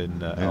instrumental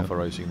in Alfa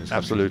racing in this country.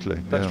 Absolutely.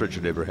 That's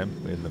Richard Ibrahim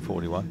in the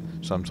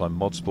 41, sometime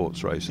mod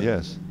sports racing.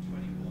 Yes.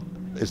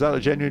 Is that a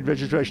genuine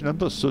registration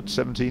number? Sud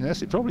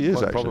 17S? It probably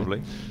is, actually.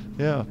 Probably.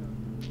 Yeah.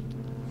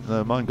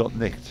 No, mine got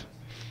nicked.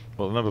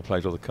 Well, the number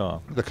plate or the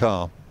car? The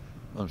car,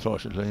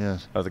 unfortunately,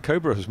 yes. The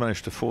Cobra has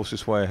managed to force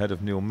its way ahead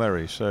of Neil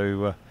Merry,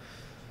 so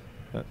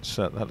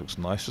that looks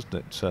nice, doesn't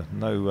it?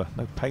 No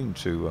pain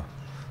to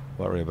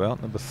worry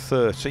about. Number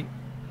 30,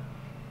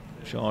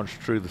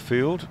 charged through the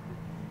field.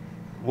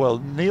 Well,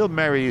 Neil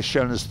Merry is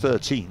shown as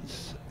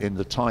 13th in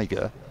the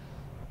Tiger.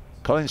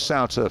 Colin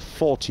Sauter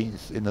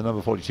 14th in the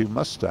number 42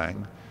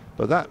 Mustang,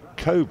 but that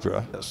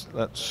Cobra...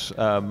 That's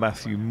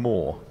Matthew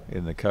Moore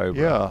in the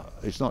Cobra. Yeah,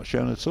 it's not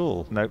shown at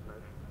all. Nope.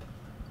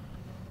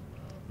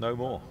 No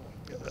more.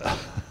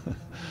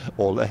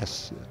 Or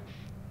less.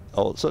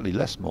 Oh, certainly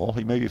less more.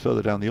 He may be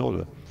further down the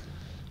order.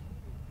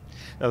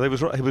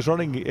 He was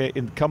running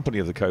in company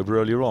of the Cobra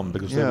earlier on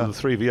because there were the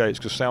 3 V8s,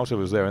 because Sauter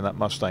was there in that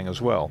Mustang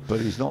as well. But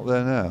he's not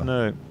there now.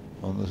 No.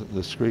 On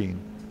the screen.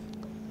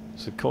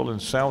 So Colin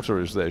Sauter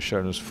is there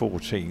shown as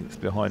 14th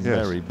behind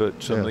Merry, but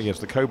yes,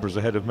 the Cobra's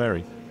ahead of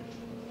Merry.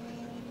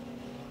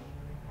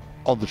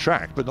 On the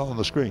track, but not on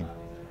the screen.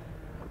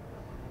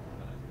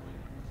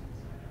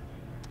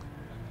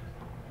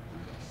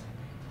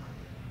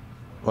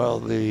 Well,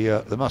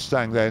 the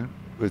Mustang then,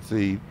 with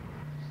the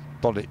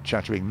bonnet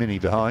chattering Mini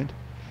behind.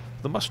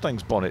 The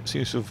Mustang's bonnet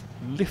seems to have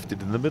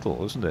lifted in the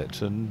middle, isn't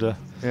it? And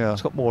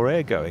it's got more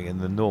air going in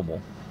than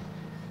normal.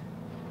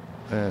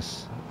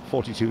 Yes,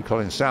 42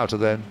 Colin Sauter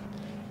then.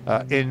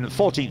 In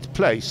 14th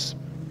place.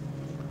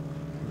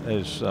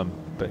 There's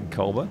Ben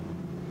Colburn,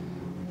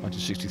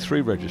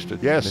 1963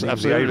 registered. Yes,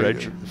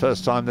 absolutely.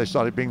 First time they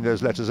started bringing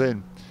those letters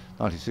in,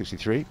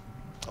 1963.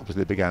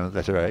 Obviously they began at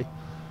letter A.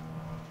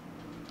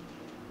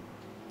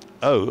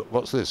 Oh,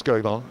 what's this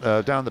going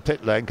on? Down the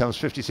pit lane comes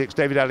 56,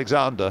 David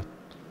Alexander.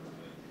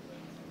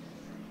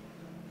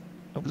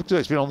 Looks like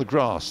it's been on the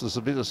grass. There's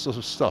a bit of sort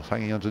of stuff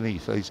hanging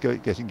underneath. He's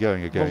getting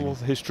going again. Well,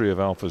 the history of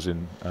Alfas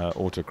in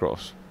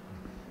autocross,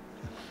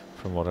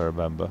 from what I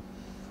remember.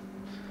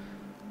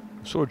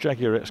 I saw a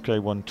Jaguar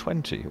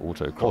XK120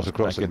 autocross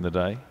back in the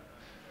day.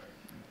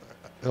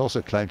 I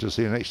also claim to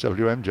see an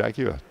HWM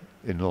Jaguar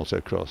in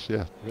autocross,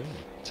 yeah. Really?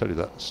 I'll tell you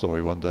that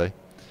story one day.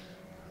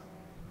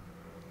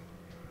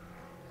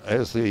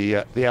 There's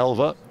the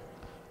Elva,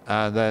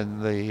 and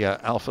then the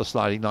Alfa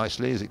sliding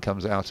nicely as it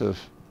comes out of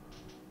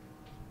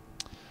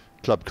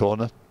club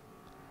corner.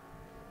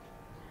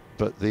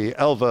 But the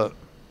Elva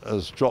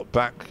has dropped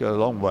back a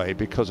long way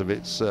because of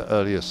its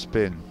earlier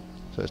spin,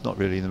 so it's not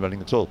really in the running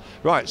at all.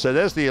 Right, so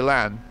there's the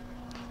Elan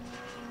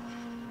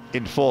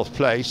in 4th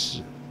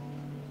place,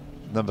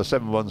 number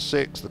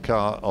 716, the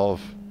car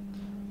of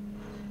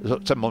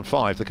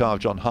 715, the car of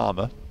John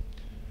Harmer,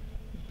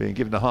 being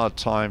given a hard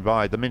time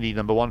by the Mini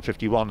number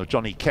 151 of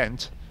Johnny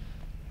Kent.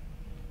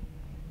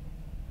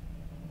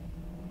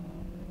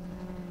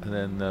 And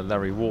then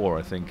Larry Warr,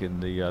 I think, in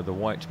the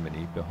white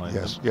Mini behind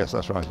them. Yes,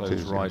 that's right.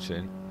 Closed right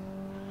in.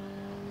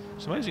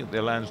 It's amazing that the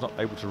Elan's not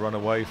able to run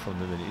away from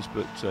the Minis,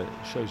 but it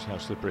shows how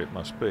slippery it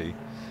must be.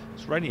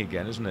 It's raining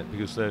again, isn't it?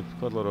 Because they've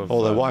got a lot of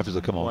their wipers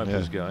have come on.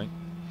 Wipers going.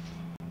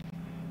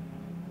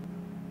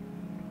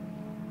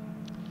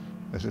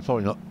 Yes, it's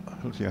probably not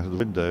looking out of the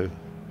window.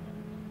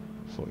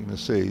 That's what you can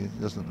see.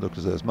 It doesn't look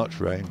as though there's much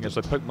rain. Yes,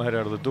 I poked my head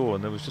out of the door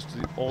and there was just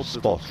the odd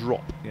little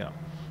drop. Yeah.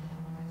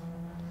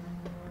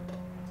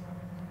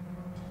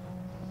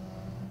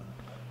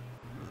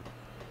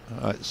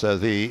 All right, so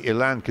the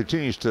Elan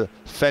continues to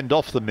fend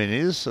off the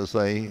Minis as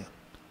they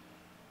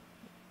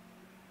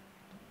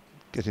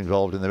get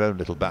involved in their own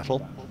little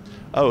battle.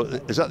 Oh,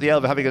 is that the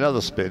Elva having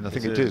another spin? I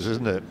think it is,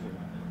 isn't it?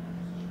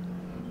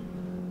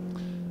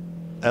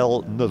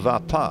 Elle ne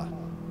va pas.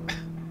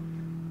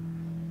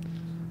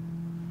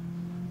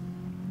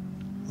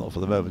 Not for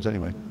the moment,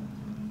 anyway.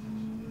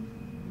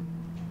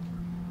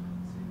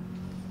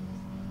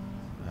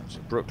 That's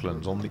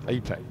Brooklands on the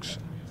apex.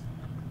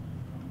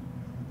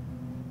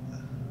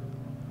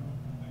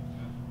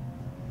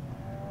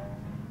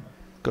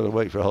 Got to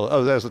wait for a whole...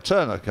 Oh, there's a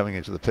Turner coming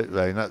into the pit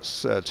lane.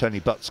 That's Tony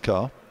Butt's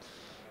car.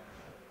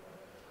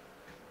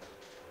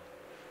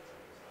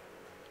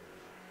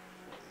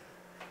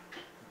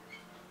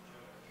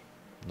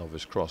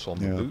 Novice cross on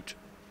the boot.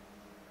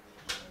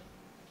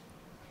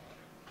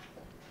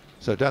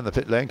 So down the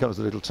pit lane comes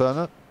the little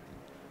Turner,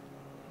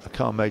 a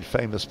car made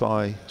famous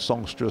by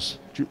songstress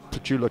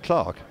Petula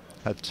Clark.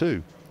 Had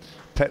 2.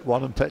 Pet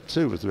 1 and Pet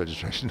 2 was the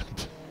registration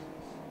number.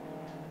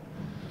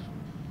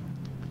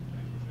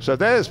 So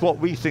there's what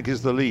we think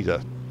is the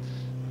leader.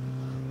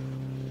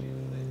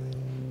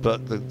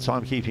 But the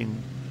timekeeping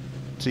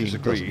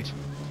team doesn't.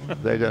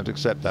 They don't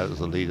accept that as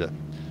the leader.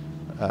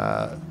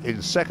 In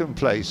 2nd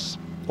place,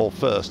 or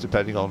 1st,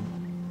 depending on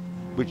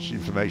which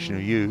information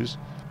you use,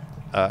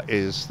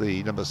 is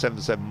the number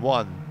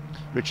 771,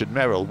 Richard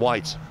Merrill,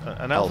 white.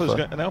 An Alfa's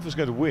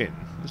going to win,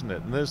 isn't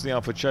it? And there's the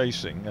Alfa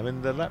chasing. I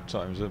mean, their lap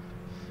times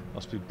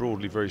must be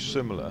broadly very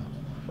similar.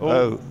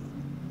 Oh,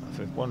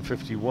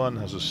 151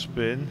 has a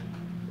spin.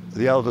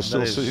 The Alfa's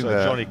still sitting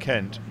there. Johnny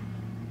Kent.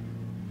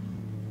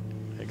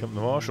 Here come the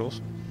marshals.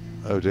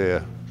 Oh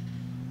dear.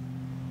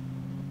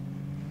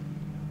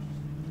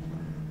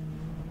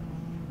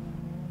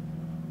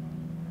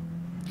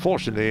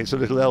 Fortunately, it's a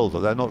little Elva.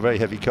 They're not very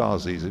heavy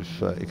cars, these,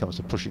 if it comes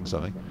to pushing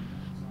something.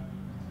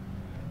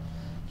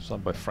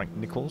 Signed by Frank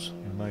Nichols,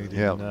 made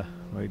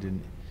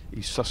in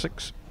East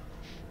Sussex.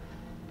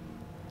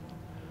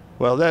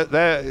 Well,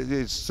 there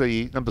is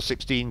the number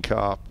 16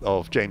 car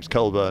of James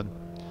Colburn.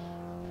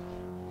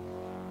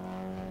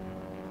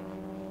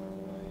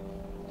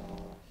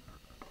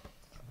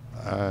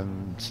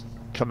 And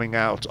coming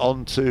out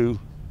onto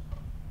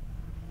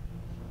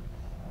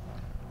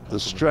the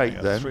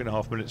straight then.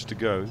 3.5 minutes to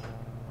go.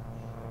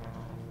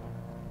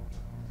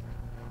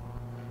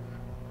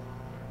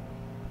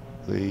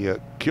 The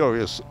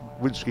curious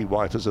windscreen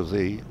wipers of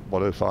the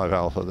 105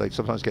 Alfa, they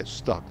sometimes get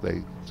stuck.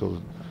 They sort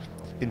of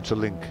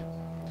interlink,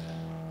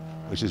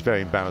 which is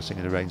very embarrassing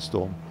in a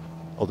rainstorm.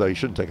 Although you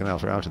shouldn't take an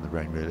Alfa out in the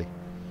rain, really.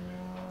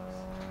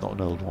 Not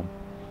an old one.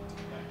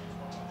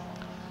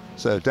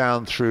 So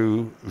down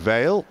through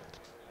Vale.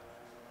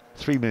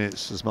 3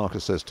 minutes, as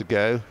Marcus says, to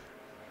go.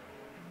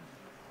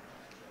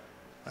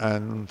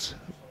 And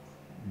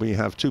we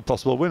have 2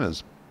 possible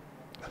winners.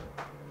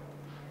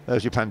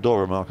 There's your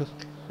Pandora, Marcus.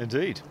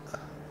 Indeed.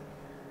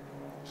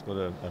 It's got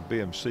a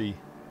BMC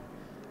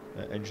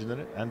engine in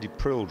it. Andy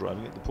Prill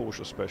driving it, the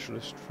Porsche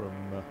specialist from...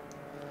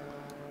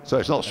 so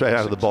it's not straight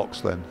out of the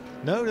box then?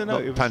 No.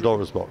 Not it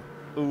Pandora's box?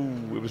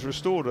 It was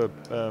restored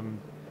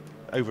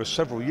over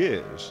several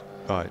years.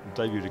 Right.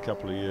 Debuted a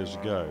couple of years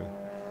ago.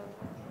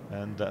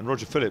 And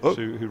Roger Phillips,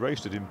 who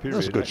raced it in period,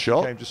 that's a good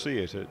shot. Came to see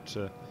it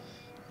at...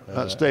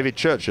 that's David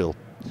Churchill.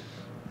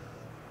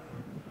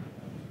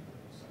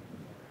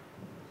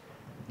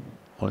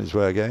 On his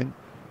way again.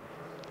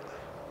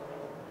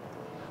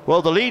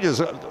 Well, the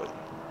leaders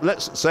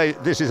let's say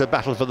this is a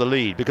battle for the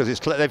lead, because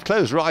they've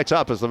closed right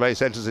up as the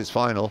race enters its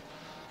final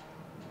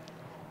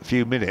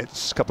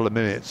couple of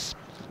minutes.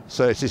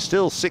 So it is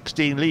still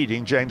 16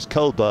 leading James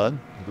Colburn.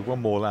 With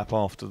one more lap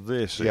after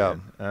this, yeah.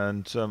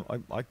 And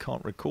I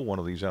can't recall one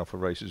of these Alfa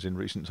races in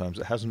recent times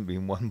that hasn't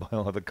been won by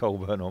either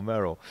Colburn or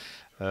Merrill.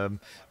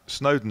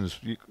 Snowden's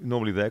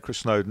normally there, Chris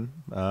Snowden,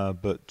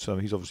 but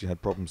he's obviously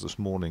had problems this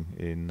morning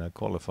in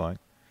qualifying.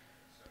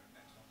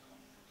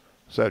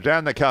 So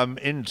down they come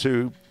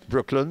into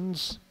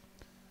Brooklands,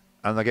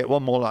 and they get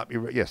one more lap.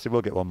 Yes, they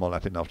will get one more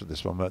lap in after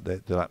this one, but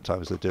the lap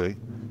times they're doing.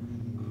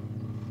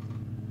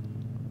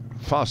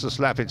 Fastest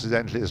lap,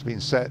 incidentally, has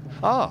been set.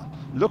 Ah,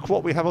 look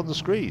what we have on the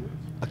screen.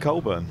 A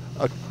Colburn.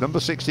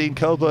 Number 16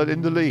 Colburn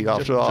in the lead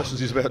after just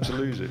as he's about to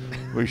lose it.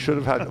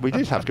 We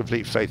did have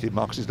complete faith in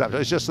Marcus's lap.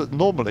 It's just that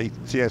normally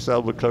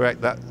TSL would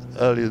correct that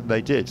earlier than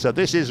they did. So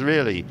this is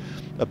really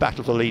a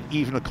battle for the lead,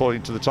 even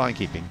according to the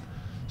timekeeping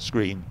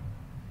screen.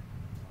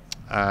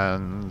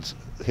 And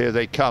here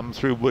they come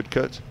through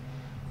Woodcote.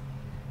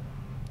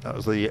 That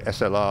was the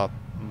SLR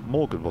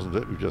Morgan, wasn't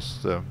it? We've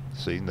just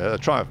seen there.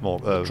 Triumph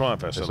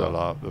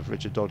SLR of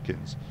Richard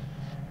Dodkins.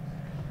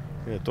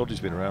 Yeah, Doddy's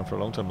been around for a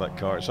long time, that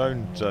car. It's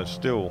owned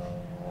still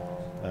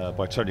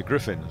by Tony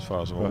Griffin, as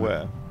far as I'm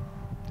aware.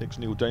 I think it's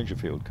Neil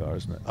Dangerfield car,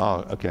 isn't it?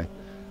 Oh, okay.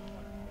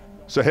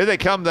 So here they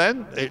come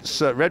then.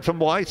 It's red from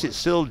white. It's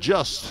still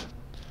just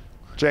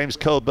James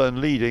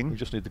Colburn leading. We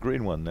just need the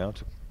green one now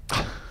to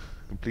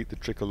complete the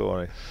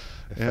tricolore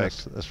effect.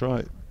 Yes, that's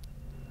right.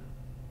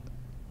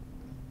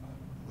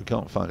 We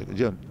can't find it.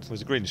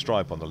 There's a green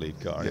stripe on the lead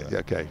car. Yeah,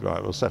 okay,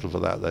 right. We'll settle for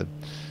that then.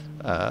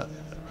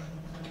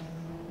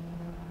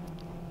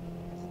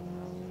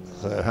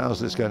 So how's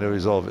this going to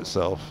resolve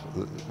itself?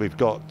 We've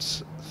got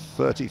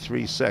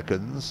 33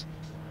 seconds.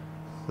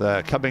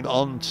 They're coming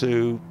on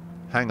to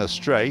Hangar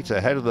Straight.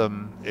 Ahead of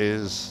them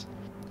is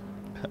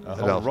a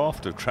whole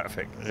raft of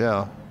traffic.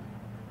 Yeah,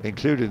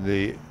 including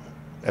the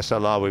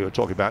SLR we were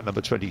talking about,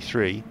 number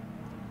 23.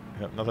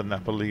 Yep, another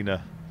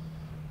Napolina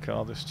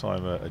car, this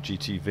time a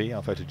GTV,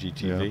 Alfetta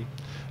GTV.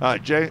 Yeah.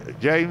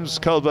 James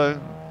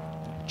Colburn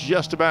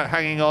just about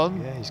hanging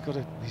on. Yeah,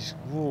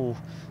 whoa,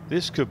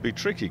 this could be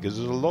tricky because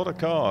there's a lot of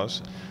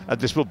cars. And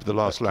this will be the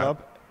last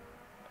lap.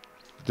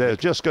 They're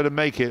just going to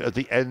make it at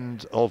the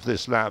end of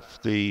this lap.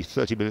 The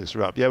 30 minutes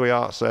are up. Yeah, we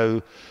are.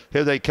 So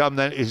here they come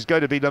then. It's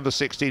going to be number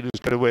 16 who's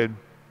going to win.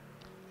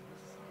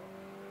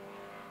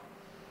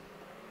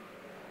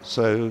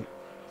 So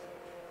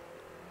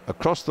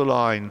across the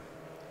line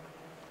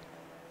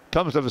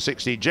comes number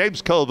 16,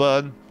 James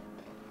Colburn.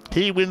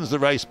 He wins the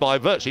race by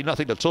virtually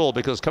nothing at all,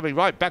 because coming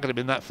right back at him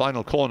in that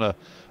final corner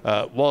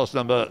was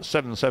number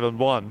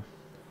 771.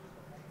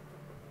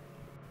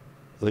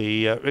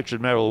 The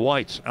Richard Merrill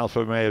White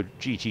Alfa Romeo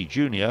GT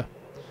Junior.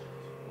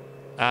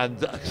 And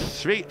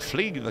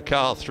fleeing the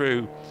car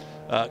through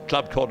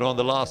club corner on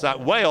the last lap,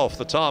 way off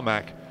the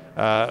tarmac,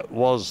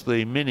 was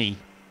the Mini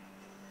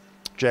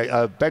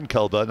Ben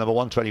Colburn, number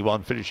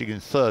 121, finishing in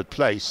third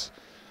place.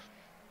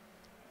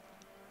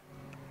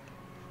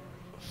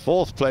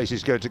 Fourth place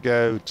is going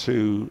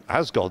to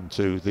has gone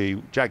to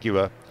the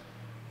Jaguar,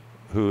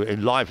 who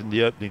enlivened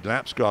the opening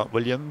laps, Grant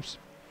Williams.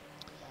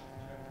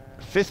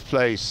 Fifth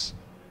place,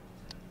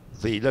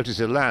 the Lotus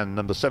Elan,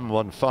 number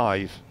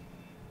 715,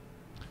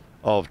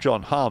 of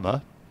John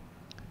Harmer.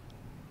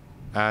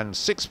 And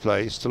sixth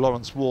place to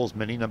Lawrence Wall's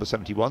Mini, number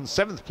 71.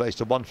 Seventh place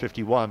to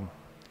 151,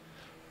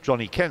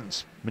 Johnny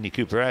Kent's Mini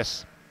Cooper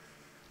S.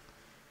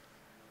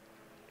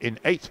 In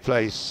eighth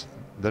place,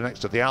 the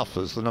next of the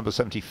Alphas, the number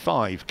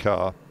 75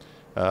 car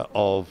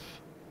of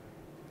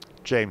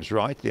James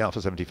Wright, the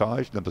Alfa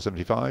 75, number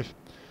 75.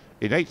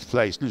 In eighth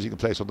place, losing a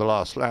place on the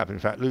last lap, in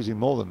fact losing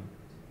more than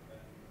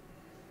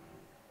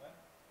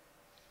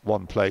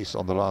one place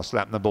on the last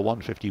lap, number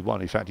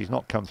 151. In fact, he's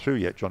not come through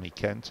yet, Johnny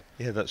Kent.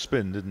 Yeah, that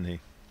spin, didn't he?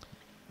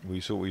 We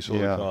saw the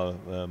car,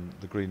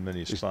 the green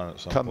Mini spun at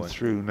some point. Come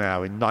through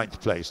now in ninth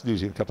place,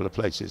 losing a couple of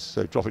places,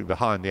 so dropping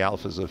behind the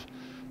Alphas of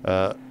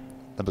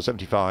number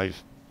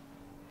 75.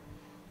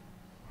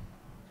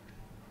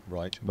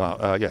 Right.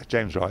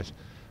 James Wright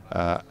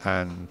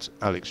and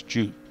Alex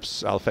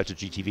Jupe's Alfetta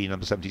GTV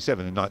number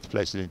 77 in ninth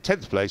place, and in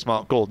 10th place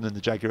Mark Gordon in the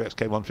Jaguar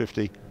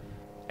XK150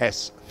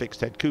 S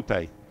fixed head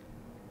coupe.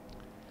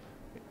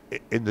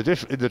 In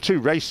the two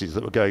races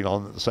that were going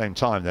on at the same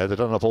time there, the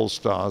Dunlop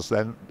Allstars,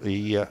 then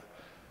the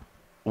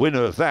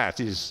winner of that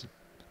is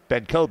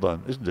Ben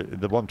Colburn, isn't it, in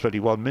the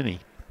 121 Mini,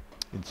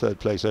 in third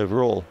place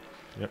overall.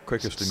 Yep,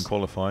 quickest in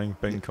qualifying,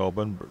 Ben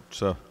Colburn,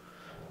 but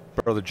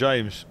brother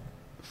James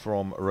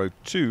from row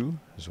 2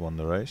 has won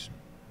the race.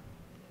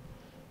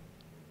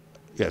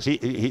 Yes,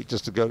 he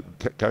just to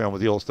carry on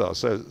with the All-Stars.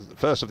 So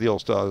first of the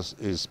All-Stars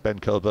is Ben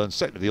Colburn,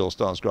 second of the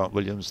All-Stars Grant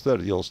Williams, third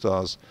of the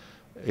All-Stars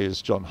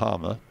is John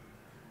Harmer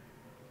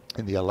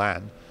in the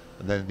Elan,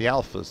 and then in the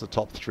Alphas, the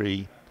top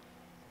three,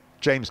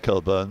 James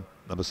Colburn,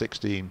 number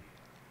 16,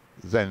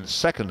 then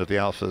second of the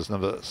Alphas,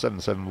 number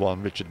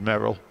 771, Richard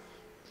Merrill,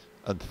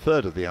 and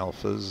third of the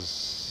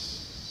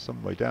Alphas,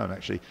 some way down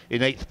actually.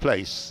 In 8th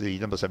place, the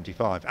number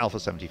 75, Alfa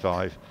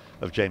 75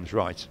 of James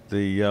Wright.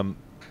 The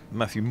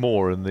Matthew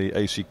Moore in the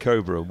AC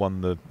Cobra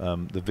won the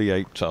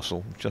V8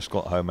 tussle. Just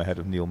got home ahead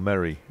of Neil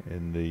Merry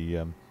in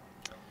the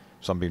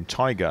Sunbeam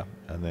Tiger,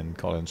 and then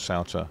Colin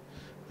Sauter.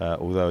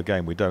 Although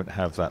again, we don't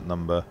have that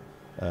number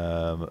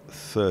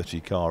 30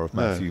 car of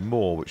Matthew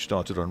Moore, which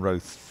started on row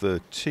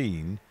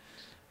 13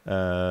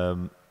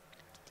 on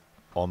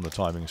the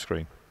timing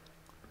screen.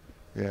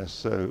 Yeah,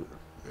 so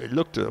it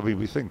looked, I mean,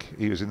 we think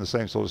he was in the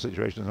same sort of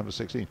situation as number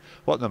 16.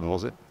 What number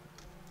was it?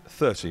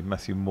 30,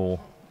 Matthew Moore.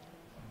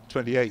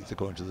 28th,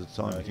 according to the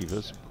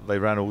timekeepers. They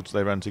ran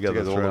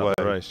together throughout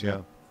the race.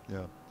 Yeah.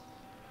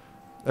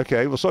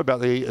 Okay, well, sorry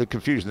about the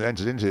confusion that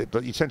entered into it,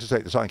 but you tend to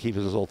take the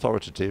timekeepers as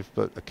authoritative,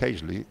 but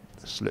occasionally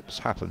slips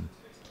happen.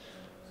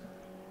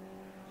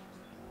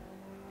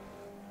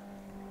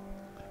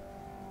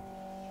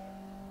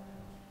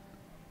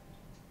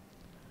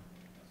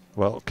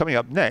 Well, coming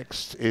up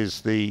next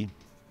is the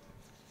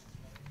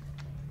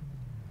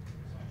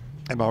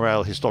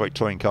MRL Historic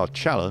Touring Car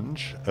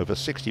Challenge over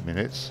 60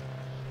 minutes.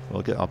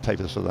 We'll get our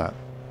papers for that.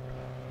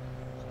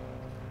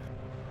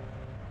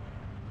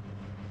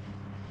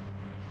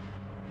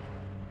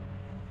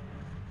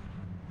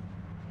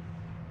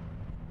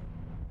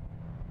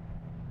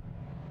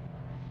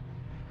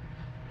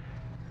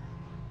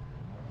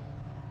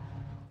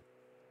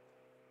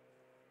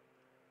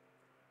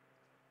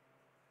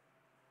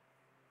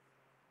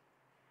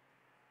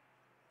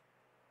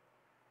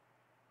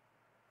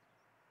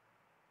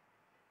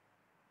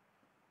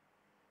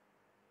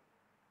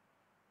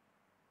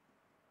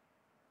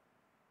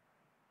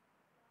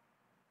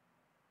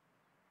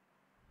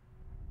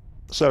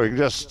 So we can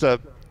just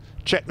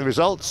check the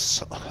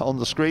results on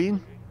the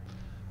screen.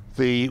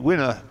 The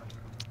winner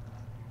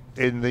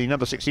in the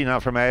number 16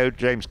 Alfa Romeo,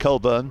 James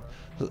Colburn.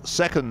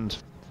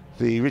 Second,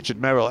 the Richard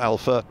Merrill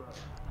Alfa,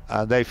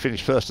 and they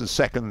finished first and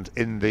second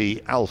in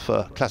the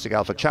Alfa Classic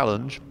Alfa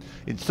Challenge.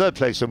 In third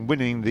place and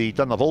winning the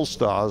Dunlop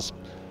Allstars,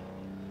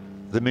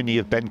 the Mini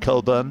of Ben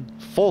Colburn.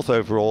 Fourth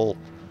overall,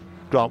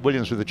 Grant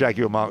Williams with the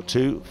Jaguar Mark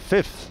II.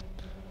 Fifth,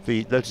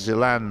 the Lotus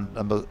Elan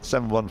number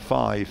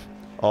 715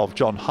 of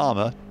John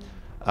Harmer.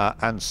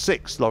 And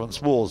sixth,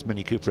 Lawrence Waugh's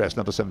Mini Cooper S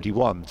number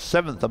 71.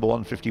 Seventh, number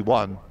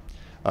 151,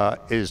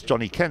 is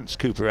Johnny Kent's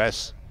Cooper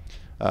S.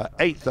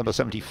 Eighth, number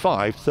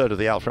 75, third of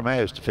the Alfa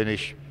Romeos to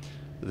finish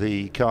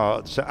the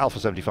car, Alfa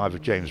 75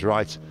 of James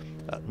Wright.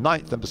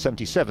 Ninth, number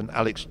 77,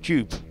 Alex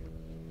Dupe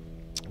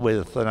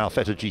with an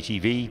Alfetta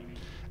GTV.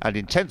 And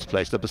in 10th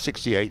place, number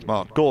 68,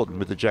 Mark Gordon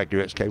with the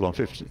Jaguar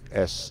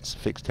XK150S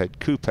fixed head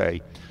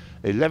coupe.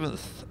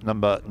 11th,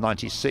 number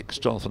 96,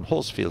 Jonathan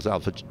Horsfield's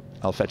Alfetta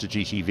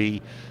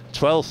GTV.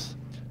 12th,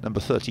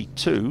 number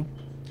 32,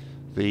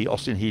 the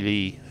Austin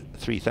Healey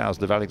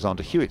 3000 of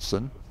Alexander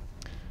Hewitson.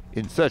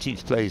 In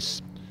 13th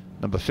place,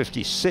 number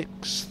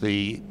 56,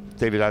 the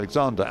David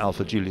Alexander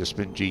Alfa Julia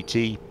Sprint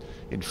GT.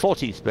 In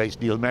 14th place,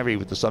 Neil Merry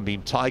with the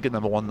Sunbeam Tiger,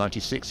 number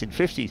 196. In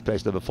 15th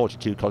place, number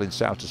 42, Colin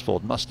Sauter's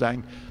Ford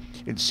Mustang.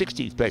 In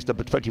 16th place,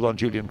 number 21,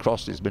 Julian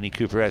Cross's Mini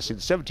Cooper S. In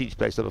 17th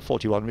place, number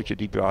 41,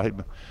 Richard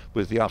Ibrahim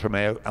with the Alfa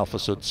Romeo Alfa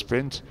Sud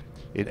Sprint.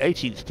 In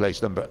 18th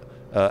place, number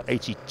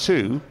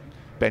 82,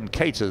 Ben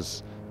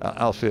Cater's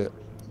Alfa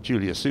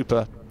Julia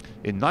Super.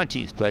 In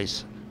 19th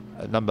place,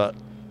 number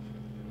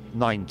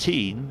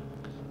 19,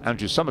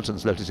 Andrew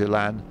Somerton's Lotus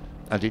Elan.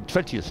 And in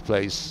 20th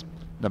place,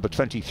 number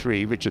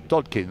 23, Richard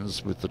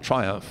Dodkins with the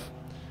Triumph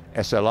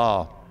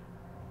SLR.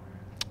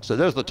 So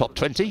those are the top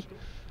 20.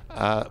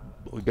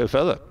 We go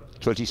further.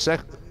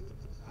 22nd,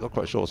 not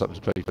quite sure what's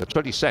happened to 20th.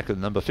 22nd,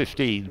 number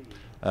 15,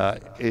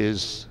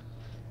 is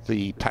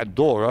the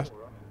Pandora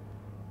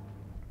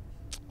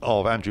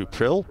of Andrew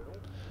Prill.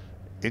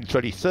 In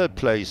 23rd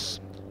place,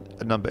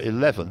 number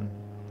 11,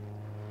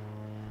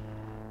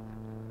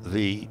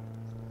 the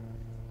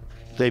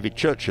David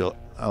Churchill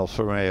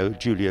Alfa Romeo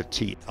Giulia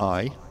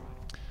TI.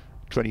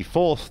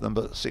 24th,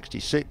 number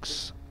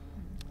 66,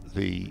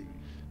 the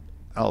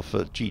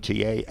Alfa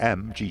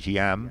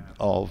GTAM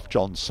of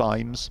John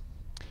Symes.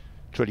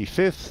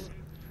 25th,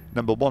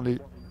 number 1,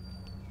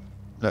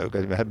 no,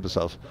 getting ahead of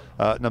myself.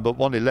 Number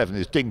 111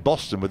 is Ding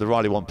Boston with the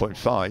Riley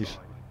 1.5.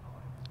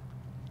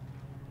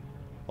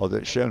 Although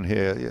it's shown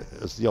here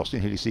as the Austin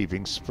Healey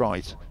Sebring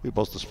Sprite. It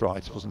was the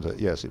Sprite, wasn't it?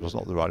 Yes, it was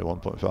not the Riley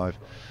 1.5.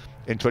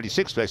 In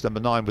 26th place, number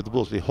 9 with the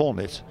Wolseley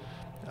Hornet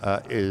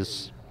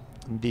is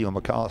Neil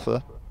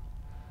MacArthur.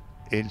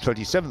 In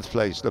 27th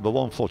place, number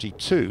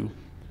 142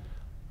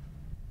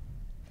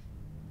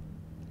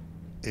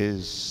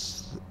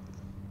 is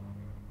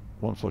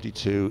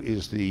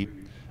the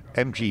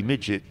MG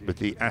Midget with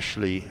the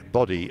Ashley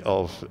body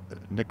of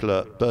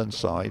Nicola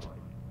Burnside.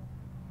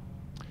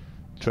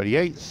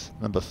 28th,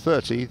 number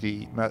 30,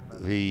 the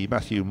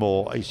Matthew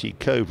Moore AC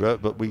Cobra,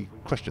 but we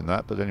question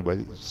that, but anyway,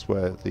 that's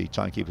where the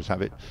timekeepers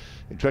have it.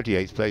 In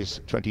 28th place,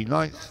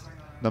 29th,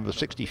 number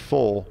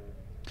 64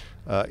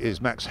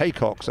 is Max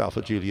Haycock's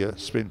Alfa Julia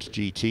Sprint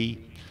GT.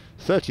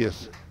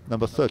 30th,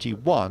 number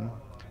 31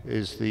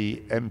 is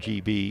the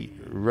MGB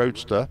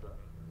Roadster.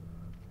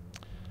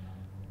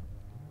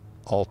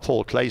 of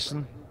Paul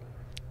Clayson,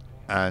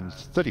 and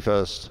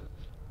 31st,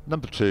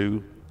 number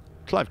 2,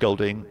 Clive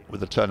Golding with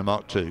the Turner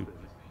Mark II.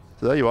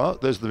 So there you are,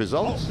 there's the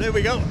results. Oh, there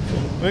we go.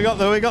 We got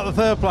the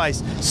third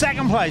place.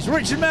 Second place,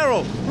 Richard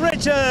Merrill.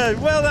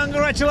 Richard, well done,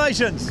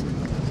 congratulations.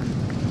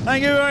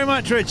 Thank you very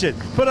much, Richard.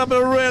 Put up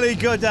a really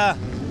good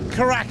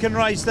cracking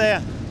race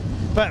there.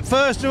 But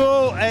first of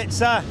all,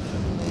 it's a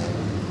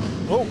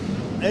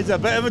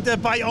bit of a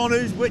debate on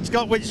which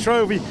got which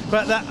trophy.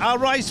 But our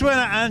race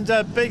winner, and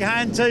a big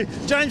hand to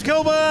James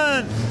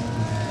Kilburn.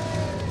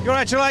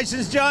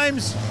 Congratulations,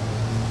 James.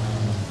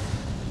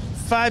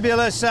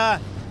 Fabulous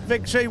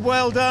victory,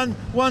 well done.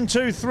 1,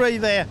 2, 3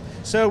 there.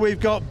 So we've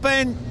got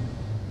Ben,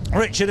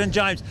 Richard and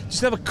James.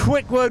 Just have a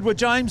quick word with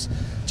James.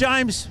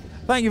 James,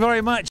 thank you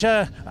very much.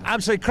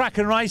 Absolutely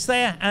cracking race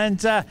there,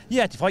 and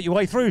yeah, to fight your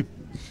way through.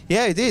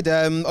 Yeah, it did.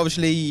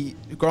 Obviously,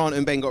 Grant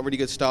and Ben got a really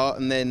good start,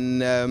 and then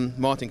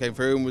Martin came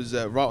through and was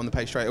right on the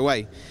pace straight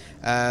away.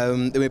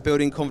 Then we're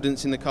building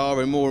confidence in the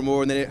car and more,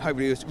 and then it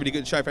hopefully was a really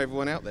good show for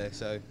everyone out there,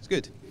 so it's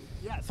good.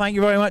 Yeah, thank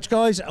you very much,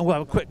 guys, and we'll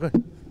have a quick...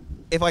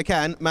 If I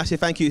can, massive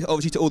thank you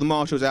obviously to all the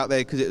marshals out there,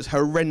 because it was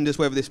horrendous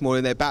weather this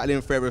morning. They're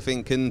battling for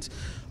everything, and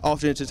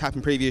after incidents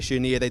happened previous year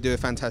in the year, they do a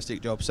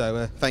fantastic job.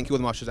 So thank you all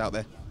the marshals out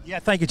there. Yeah,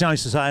 thank you,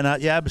 James, for saying that.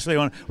 Yeah,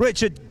 absolutely.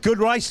 Richard, good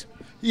race?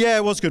 Yeah,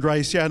 it was a good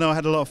race. Yeah, no, I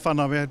had a lot of fun.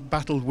 I had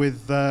battled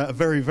with a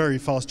very, very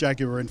fast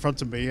Jaguar in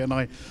front of me, and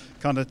I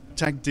kind of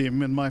tagged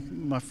him, and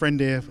my friend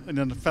here and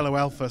then a fellow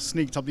Alfa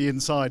sneaked up the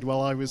inside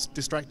while I was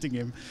distracting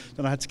him.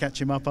 Then I had to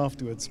catch him up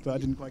afterwards, but I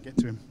didn't quite get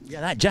to him. Yeah,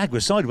 that Jag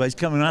was sideways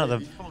coming out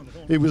of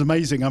the... It was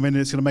amazing. I mean,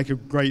 it's going to make a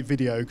great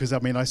video, because I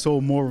mean, I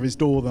saw more of his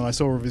door than I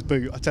saw of his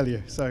boot, I tell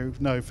you. So,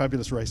 no,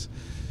 fabulous race.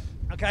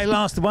 Okay,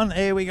 last one.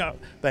 Here we go.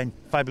 Ben,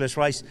 fabulous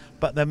race,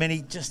 but the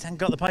Mini just hadn't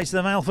got the pace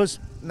of them Alfas.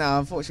 No,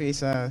 unfortunately,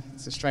 it's a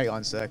straight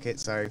line circuit,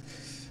 so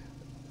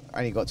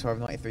only got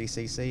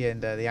 1293cc,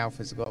 and the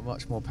Alfas have got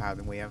much more power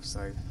than we have.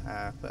 So,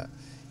 but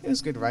it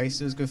was a good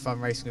race. It was good fun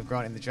racing with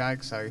Grant in the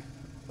Jag. So,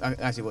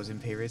 as it was in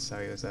periods, so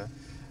it was a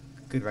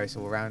good race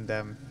all around.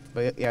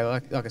 But yeah,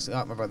 like I said,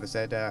 like my brother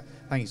said,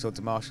 thank you to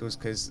the marshals,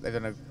 because they've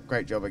done a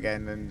great job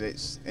again, and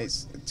it's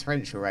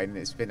torrential rain and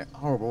it's been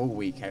horrible all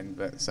weekend.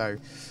 But so,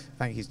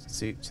 thank you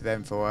to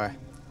them for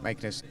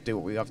making us do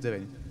what we love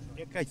doing.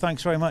 Okay,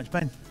 thanks very much,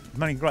 Ben.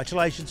 Many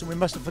congratulations, and we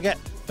mustn't forget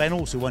Ben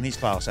also won his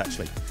class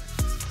actually.